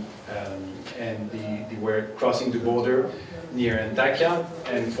Turkey, and they were crossing the border near Antakya,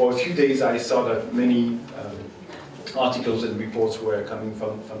 and for a few days I saw that many articles and reports were coming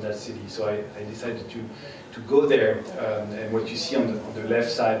from that city. So I decided to go there, and what you see on the left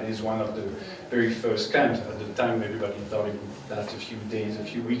side is one of the very first camps. At the time, everybody thought it would last a few days, a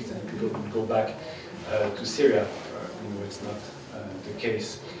few weeks, and people would go back to Syria. It's not the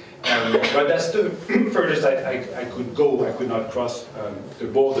case. But that's the furthest I could go. I could not cross the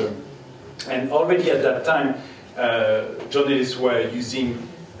border. And already at that time, journalists were using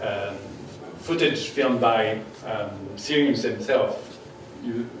footage filmed by Syrians themselves.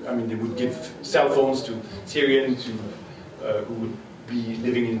 I mean, they would give cell phones to Syrians who would be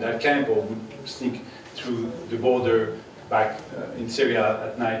living in that camp or would sneak through the border back in Syria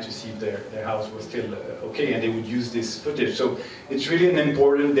at night to see if their house was still okay, and they would use this footage. So it's really an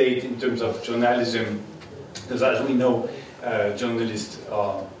important date in terms of journalism, because as we know, journalists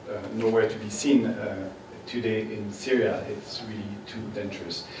are nowhere to be seen today in Syria. It's really too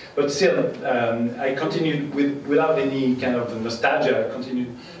dangerous. But still, I continued without any kind of nostalgia. I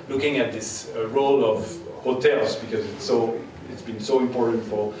continued looking at this role of hotels, because it's been so important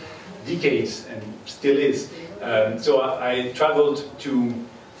for decades and still is. So I traveled to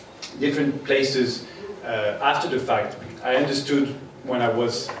different places after the fact. I understood when I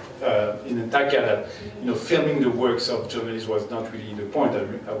was in Antakya that filming the works of journalists was not really the point.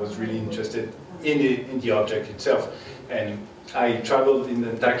 I was really interested in the object itself. And I traveled in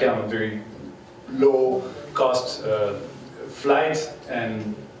Antakya on a very low-cost flight,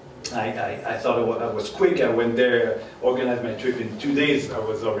 and I thought I was quick. I went there, organized my trip in 2 days. I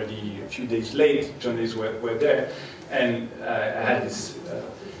was already a few days late. Journalists were there. And I had this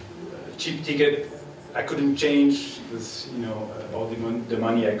cheap ticket. I couldn't change. It was, all the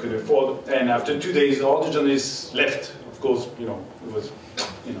money I could afford. And after 2 days, all the journalists left. Of course, it was,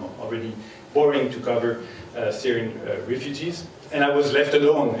 already boring to cover Syrian refugees. And I was left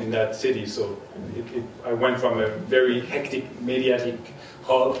alone in that city. So I went from a very hectic, mediatic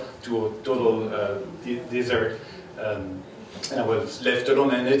hall to a total desert, and I was left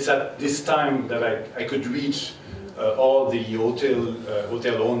alone. And it's at this time that I could reach all the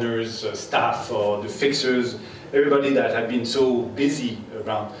hotel owners, staff, or the fixers, everybody that had been so busy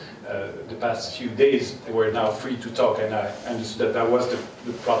around the past few days. They were now free to talk, and I understood that was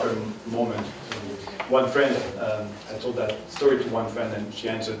the proper moment. One friend, I told that story to one friend, and she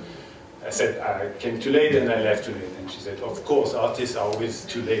answered, I said, I came too late and I left too late. And she said, of course, artists are always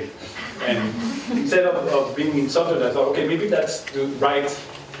too late. And instead of being insulted, I thought, okay, maybe that's the right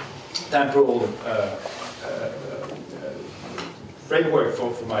temporal framework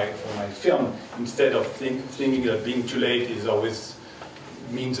for my film. Instead of thinking that being too late is always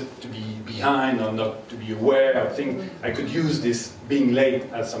means to be behind or not to be aware. I think I could use this being late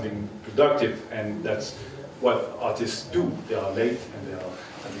as something productive, and that's what artists do. They are late and they are,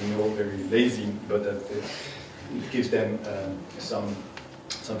 very lazy, but that it gives them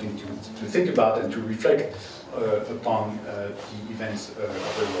something to think about and to reflect upon the events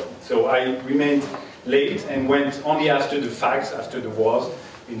of the world. So I remained late and went only after the facts, after the wars,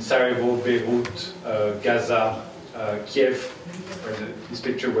 in Sarajevo, Beirut, Gaza, Kiev, where this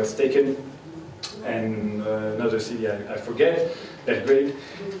picture was taken, and another city I forget, Belgrade,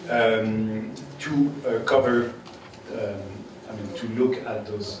 to cover, to look at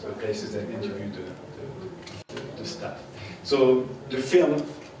those places and interview the staff. So the film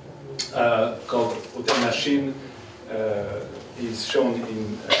called Hotel Machine is shown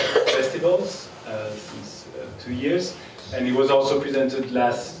in festivals since 2 years, and it was also presented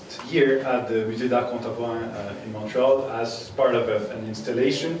last year at the Musée d'Art Contemporain in Montreal as part of an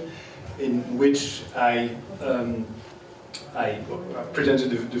installation in which I presented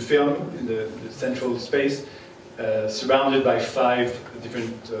the film in the central space, surrounded by 5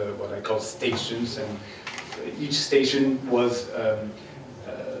 different, what I call stations, and each station was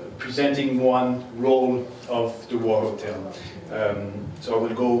presenting one role of the war hotel. So I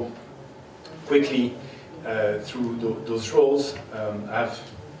will go quickly through those roles. I have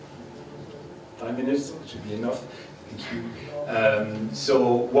 5 minutes, it should be enough. Thank you.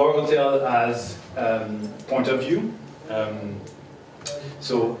 So war hotel as point of view.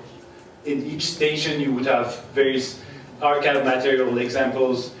 So in each station you would have various archival material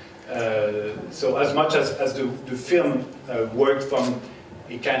examples. So as much as the film worked from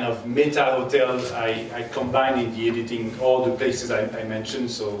a kind of meta hotel, I combined in the editing all the places I mentioned.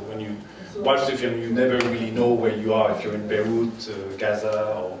 So when you watch the film, you never really know where you are, if you're in Beirut,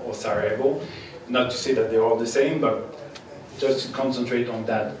 Gaza, or Sarajevo. Not to say that they're all the same, but just to concentrate on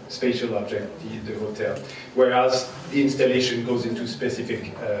that spatial object, the hotel. Whereas the installation goes into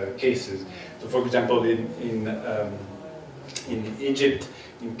specific cases. So for example, in Egypt,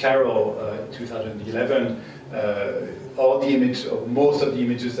 in Cairo, 2011, all the image, or most of the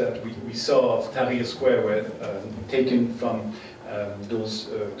images that we saw of Tahrir Square were taken from those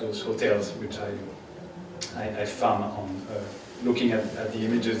hotels, which I found on looking at the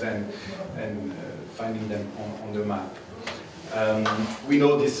images and finding them on the map. We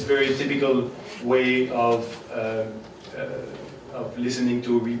know this very typical way of listening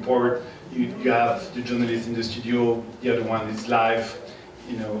to a report. You have the journalist in the studio, the other one is live,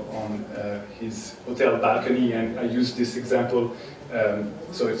 you know, on his hotel balcony, and I use this example.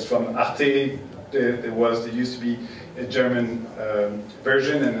 So it's from Arte. There used to be a German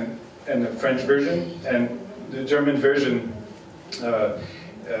version and a French version, and the German version,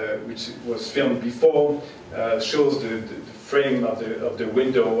 which was filmed before, shows the frame of the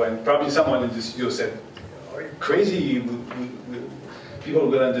window, and probably someone in the studio said, "Are you crazy? People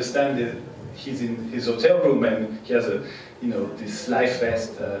will understand that he's in his hotel room and he has a, you know, this life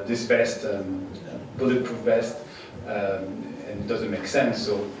vest, bulletproof vest, and it doesn't make sense."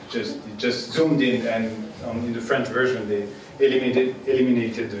 So it just zoomed in, and in the French version they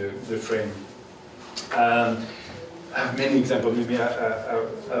eliminated the frame. I have many examples. Maybe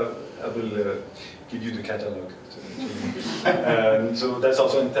I will give you the catalog. So that's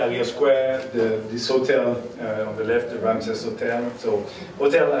also in Tahrir Square, this hotel on the left, the Ramses Hotel. So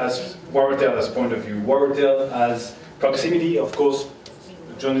war hotel as point of view, war hotel as proximity. Of course,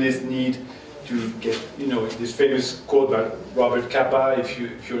 journalists need to get, you know, this famous quote by Robert Capa: if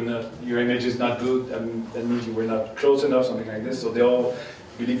your image is not good, that means you were not close enough, something like this. So they all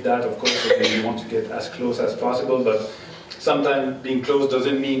believe that, of course, so they want to get as close as possible, but sometimes being close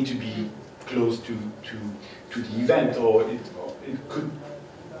doesn't mean to be close to the event, or it could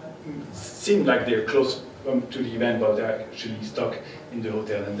seem like they're close to the event, but they're actually stuck in the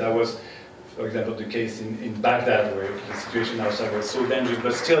hotel. And that was, for example, the case in Baghdad, where the situation outside was so dangerous,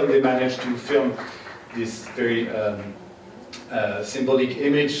 but still they managed to film this very symbolic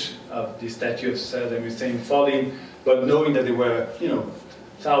image of the statue of Saddam Hussein falling, but knowing that there were, you know,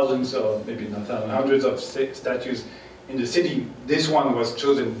 thousands, or maybe not thousands, hundreds of statues in the city. This one was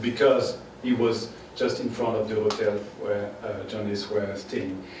chosen because it was just in front of the hotel where journalists were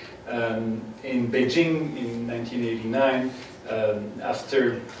staying. In Beijing in 1989,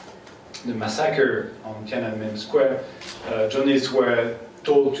 after the massacre on Tiananmen Square, journalists were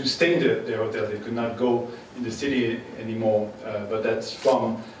told to stay in their hotel. They could not go in the city anymore, but that's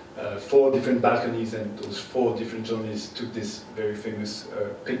from 4 different balconies, and those 4 different journalists took this very famous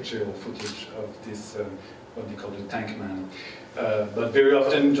picture or footage of this, what they call the tank man. But very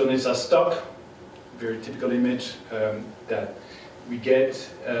often journalists are stuck, very typical image that we get.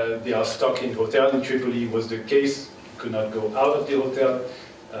 They are stuck in hotel. In Tripoli was the case, could not go out of the hotel.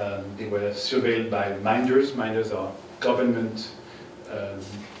 They were surveilled by minders. Minders are government,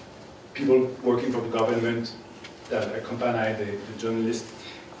 people working for the government that accompany the journalists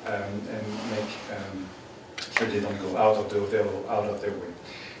and make sure they don't go out of the hotel or out of their way.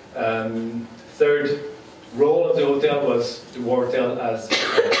 Third role of the hotel was the war hotel as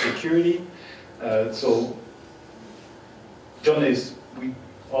security. So journalists, we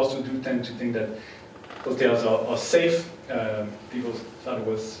also do tend to think that hotels are safe. People thought it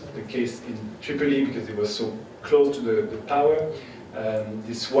was the case in Tripoli because it was so close to the power.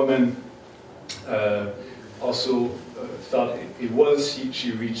 This woman also thought it was.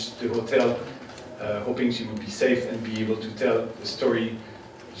 She reached the hotel hoping she would be safe and be able to tell the story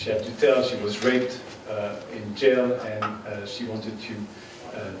she had to tell. She was raped in jail, and she wanted to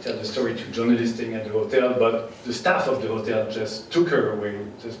tell the story to journalists staying at the hotel, but the staff of the hotel just took her away,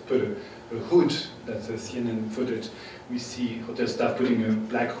 just put a hood. That's a CNN footage. We see hotel staff putting a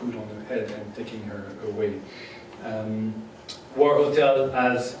black hood on her head and taking her away. War hotel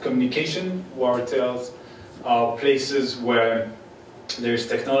as communication. War hotels are places where there's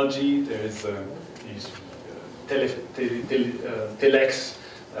technology, there's telex,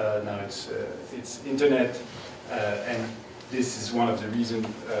 now it's internet, and this is one of the reasons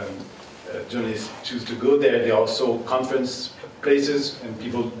journalists choose to go there. There are also conference places, and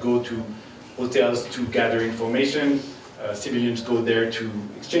people go to hotels to gather information. Civilians go there to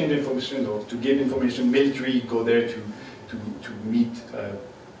exchange information or to give information. Military go there to meet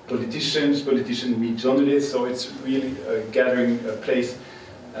politicians. Politicians meet journalists. So it's really a gathering place.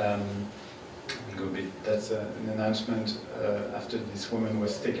 We'll go a bit. That's an announcement. After this woman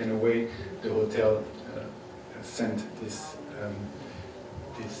was taken away, the hotel sent this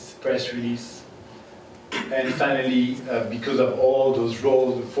press release. And finally, because of all those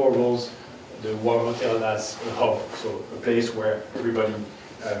roles, the 4 roles, the war hotel has a hub, so a place where everybody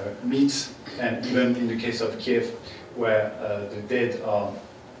meets, and even in the case of Kiev, where the dead are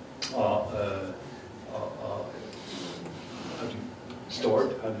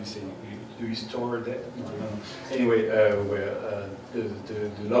stored. How do you say? Do you store dead? No. Anyway, where the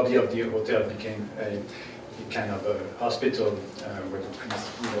lobby of the hotel became a kind of a hospital where the priests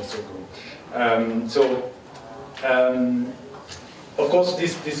would also go. of course,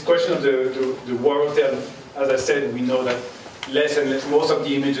 this question of the war hotel, as I said, we know that less and less, most of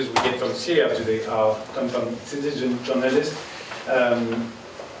the images we get from Syria today come from citizen journalists.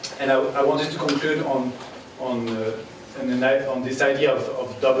 And I wanted to conclude on this idea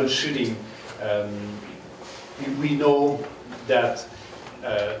of double shooting. We know that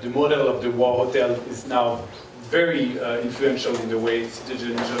the model of the war hotel is now very influential in the way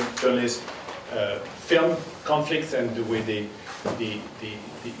citizen journalists film conflicts and the way they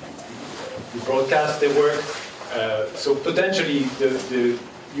broadcast their work. So potentially the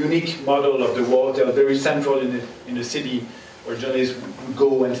unique model of the war hotel, very central in the city, where journalists would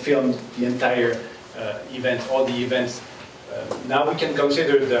go and film the entire event, all the events. Now we can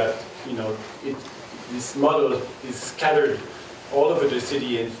consider that, you know, this model is scattered all over the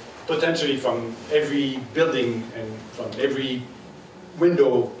city, and potentially from every building and from every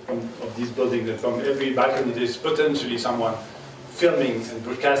window of these buildings and from every balcony, there's potentially someone filming and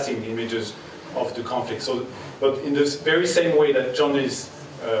broadcasting images of the conflict. So, but in this very same way that journalists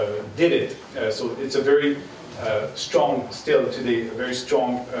did it, so it's a very strong, still today, a very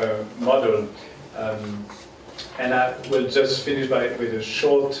strong model. And I will just finish with a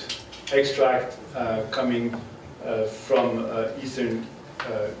short extract coming from eastern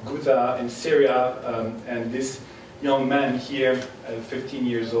Ghouta in Syria, and this young man here, 15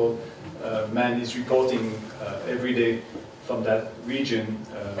 years old, man is reporting every day from that region,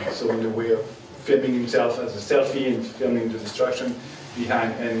 so in the way of filming himself as a selfie and filming the destruction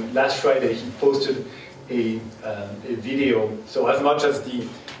behind. And last Friday he posted a video. So as much as the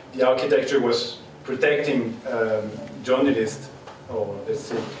architecture was protecting journalists, or let's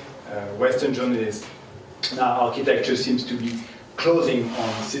say Western journalists, now architecture seems to be closing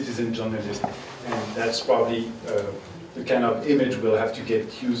on citizen journalists, and that's probably the kind of image we'll have to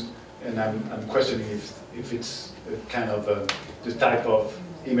get used. And I'm questioning if it's kind of the type of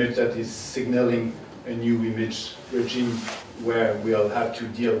image that is signaling a new image regime where we'll have to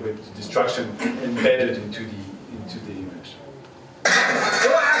deal with the destruction embedded into the image.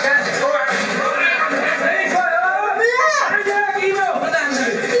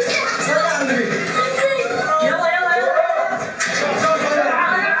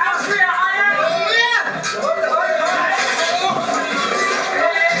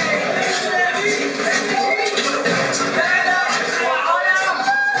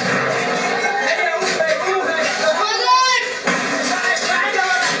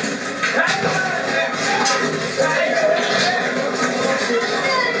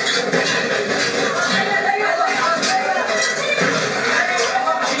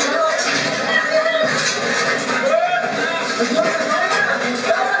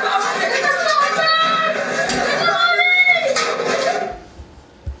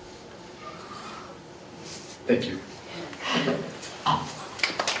 Thank you.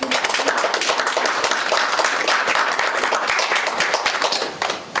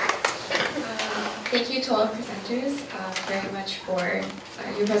 Thank you to all presenters very much for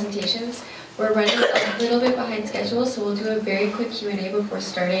your presentations. We're running a little bit behind schedule, so we'll do a very quick Q&A before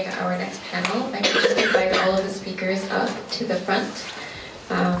starting our next panel. I can just invite all of the speakers up to the front.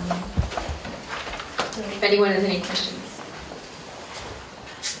 If anyone has any questions.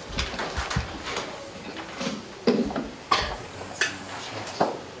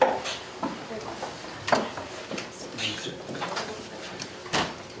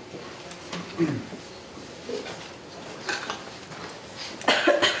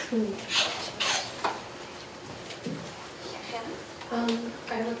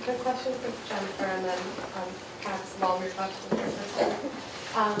 I have a quick question for Jennifer, and then perhaps a longer question for Cristian.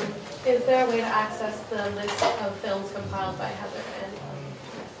 Is there a way to access the list of films compiled by Heather?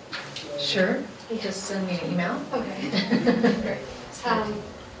 And Sure. You just send me an email. okay, great.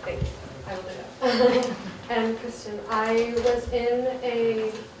 Thank you. I will do that. And Cristian, I was in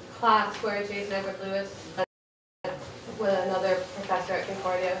a class where Jason Edward Lewis with another professor at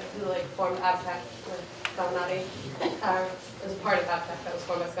Concordia who formed Abtech with Scalinati, as a part of Abtech that was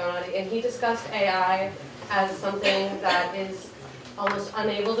formed by Scalinati, and he discussed AI as something that is almost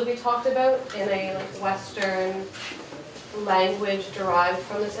unable to be talked about in a Western language derived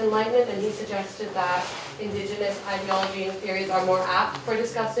from this enlightenment, and he suggested that indigenous ideology and theories are more apt for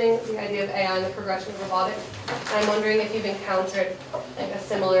discussing the idea of AI and the progression of robotics. And I'm wondering if you've encountered a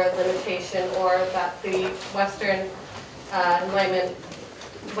similar limitation, or that the Western enlightenment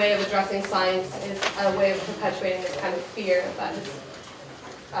way of addressing science is a way of perpetuating this kind of fear that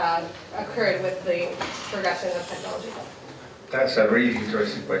has occurred with the progression of technology. That's a really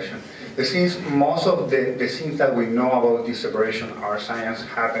interesting question. The things, most of the things that we know about this separation are science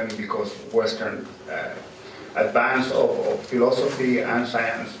happen because Western advance of philosophy and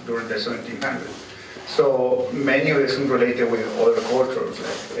science during the 1700s. So many of the things related with other cultures,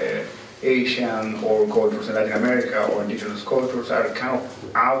 like Asian or cultures in Latin America or indigenous cultures, are kind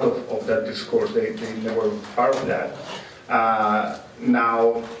of out of that discourse. They never part of that.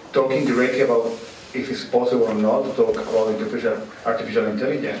 Now, talking directly about if it's possible or not to talk about artificial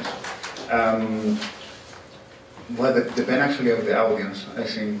intelligence, well, it depends actually on the audience. I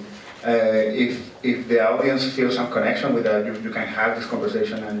think if the audience feels some connection with that, you can have this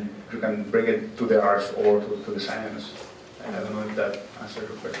conversation and you can bring it to the arts or to the science. I don't know if that answers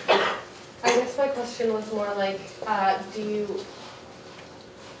your question. I guess my question was more like, do you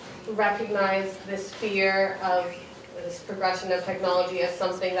recognize this fear of this progression of technology as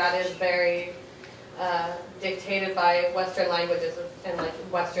something that is very dictated by Western languages and like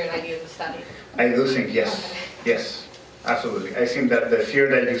Western ideas of study? I do think yes, yes, absolutely. I think that the fear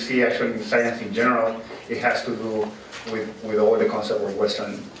that you see actually in science in general, it has to do with all the concept of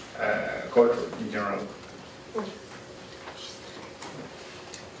Western culture in general.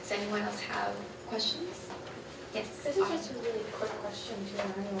 Does anyone else have questions? Yes. This is just a really quick question to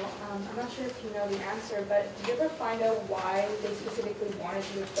Emanuel. I'm not sure if you know the answer, but did you ever find out why they specifically wanted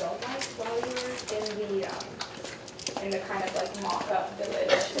you to film us while you were in the kind of like mock-up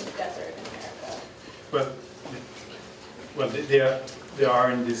village in the desert in America? Well, they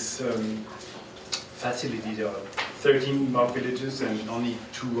are in this facility. There are 13 mock villages, and only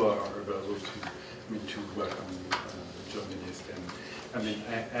 2 are available to welcome journalists. And I mean,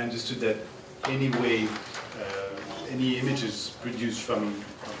 I understood that anyway, any images produced from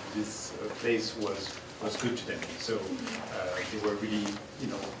this place was good to them. So they were really, they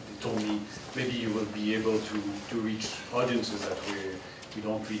told me maybe you will be able to reach audiences that we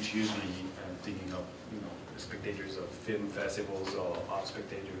don't reach usually. And thinking of spectators of film festivals or art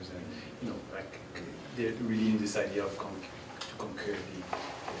spectators, and like they're really in this idea of to conquer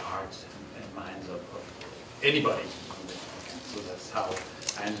the hearts and minds of anybody. So that's how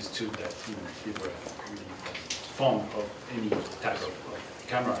I understood that they were really fond of any type of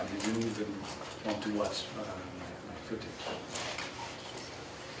camera, and they didn't even want to watch my footage.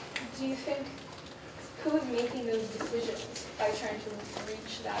 Do you think, who is making those decisions by trying to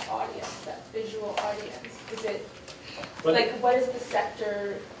reach that audience, that visual audience? Is it, like, what is the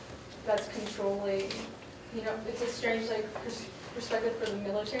sector that's controlling, it's a strange, like, perspective for the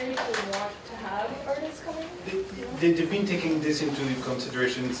military to want to have artists coming? They've been taking this into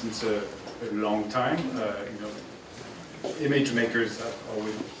consideration since a long time. Image makers have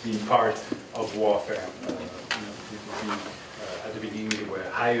always been part of warfare. At the beginning, they were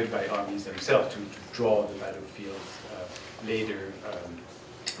hired by armies themselves to draw the battlefields. Later,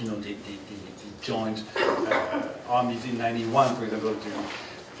 they joined armies in '91, for example, during the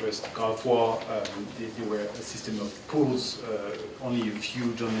first Gulf War. There were a system of pools. Only a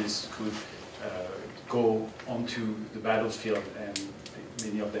few journalists could go onto the battlefield, and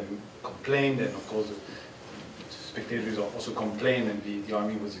many of them complained, and of course, spectators also complained, and the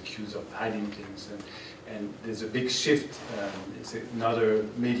army was accused of hiding things. And there's a big shift. It's another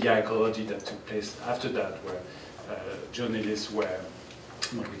media ecology that took place after that, where journalists were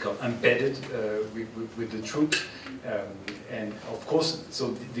what we call embedded with the truth. And of course,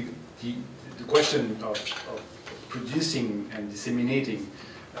 so the question of producing and disseminating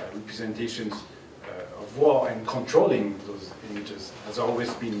representations of war and controlling those images has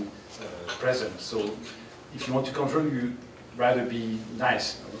always been present. So if you want to control, you'd rather be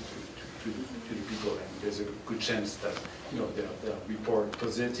nice to the people, and there's a good chance that they'll report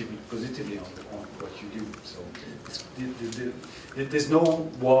positively on what you do. So there's no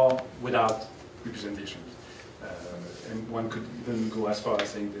war without representation, and one could even go as far as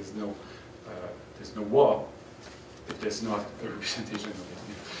saying there's no war if there's not a representation of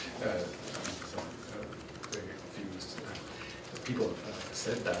it. Some very famous people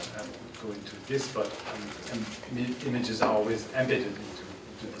said that. I won't go into this, but images are always embedded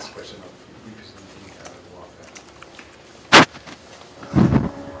into this question of representing warfare.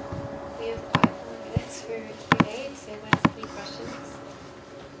 We have 5 more minutes for Q&A. Does anyone have any questions?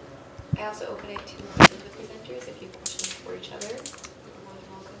 I also open it to most of the presenters if you have questions for each other. You're more than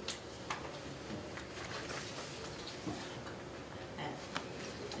welcome.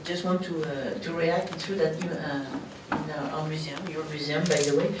 I just want to react to that in our museum, your museum, by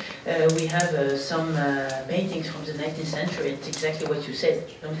the way. We have some paintings from the 19th century. It's exactly what you said.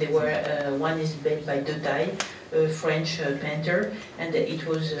 They were, one is made by De Taille, a French painter, and it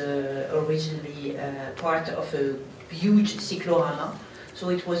was originally part of a huge cyclorama. So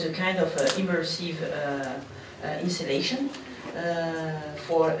it was a kind of immersive installation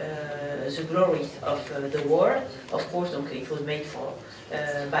for the glories of the war. Of course, it was made for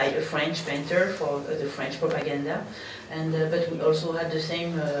by a French painter for the French propaganda, and but we also had the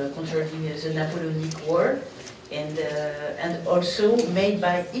same concerning the Napoleonic War, and also made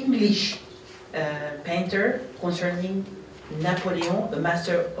by English painter concerning Napoleon, a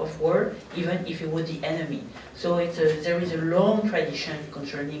master of war, even if he was the enemy. So there is a long tradition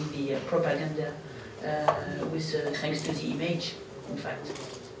concerning the propaganda with thanks to the image, in fact.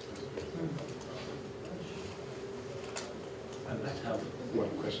 I'd like to have one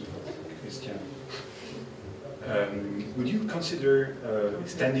question for Cristian. Would you consider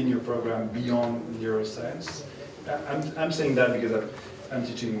extending your program beyond neuroscience? I'm saying that because I'm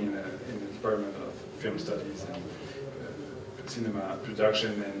teaching in the Department of Film Studies and cinema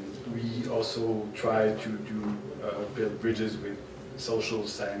production, and we also try to build bridges with social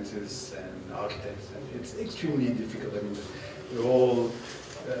sciences and architects, and it's extremely difficult. I mean, the whole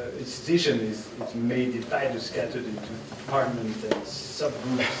institution is made divided, scattered into departments and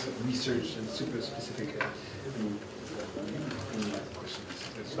subgroups of research and super specific. Question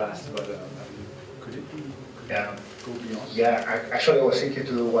is vast, but could it be? Yeah. Go beyond? Yeah, actually I was thinking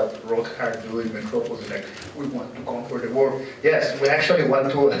to do what Rothard do in Metropolis, like we want to conquer the world. Yes, we actually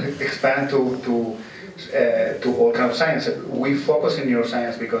want to expand to all kinds of science. We focus in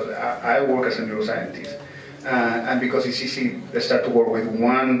neuroscience because I work as a neuroscientist, and because it's easy to start to work with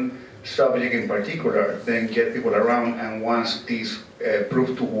one subject in particular, then get people around, and once this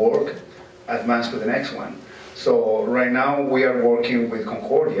proves to work, advance to the next one. So right now we are working with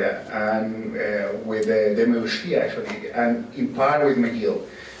Concordia and with the Université actually, and in part with McGill.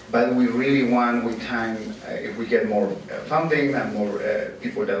 But we really want, with time, if we get more funding and more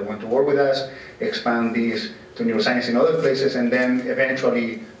people that want to work with us, expand this to neuroscience in other places, and then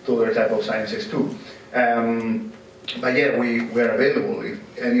eventually to other type of sciences too. But yeah, we are available. If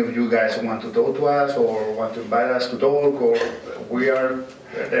any of you guys want to talk to us or want to invite us to talk, or we are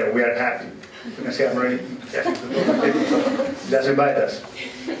there, we are happy. You can say I'm ready. So just invite us.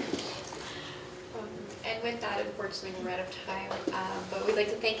 And with that, unfortunately, we're out of time. But we'd like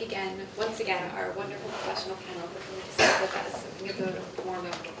to thank once again, our wonderful professional panel for coming to speak with us. So we can give them a warm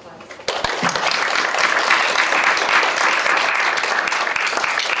round of applause.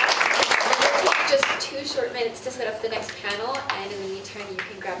 Just 2 short minutes to set up the next panel, and in the meantime, you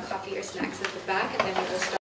can grab coffee or snacks at the back, and then we will start.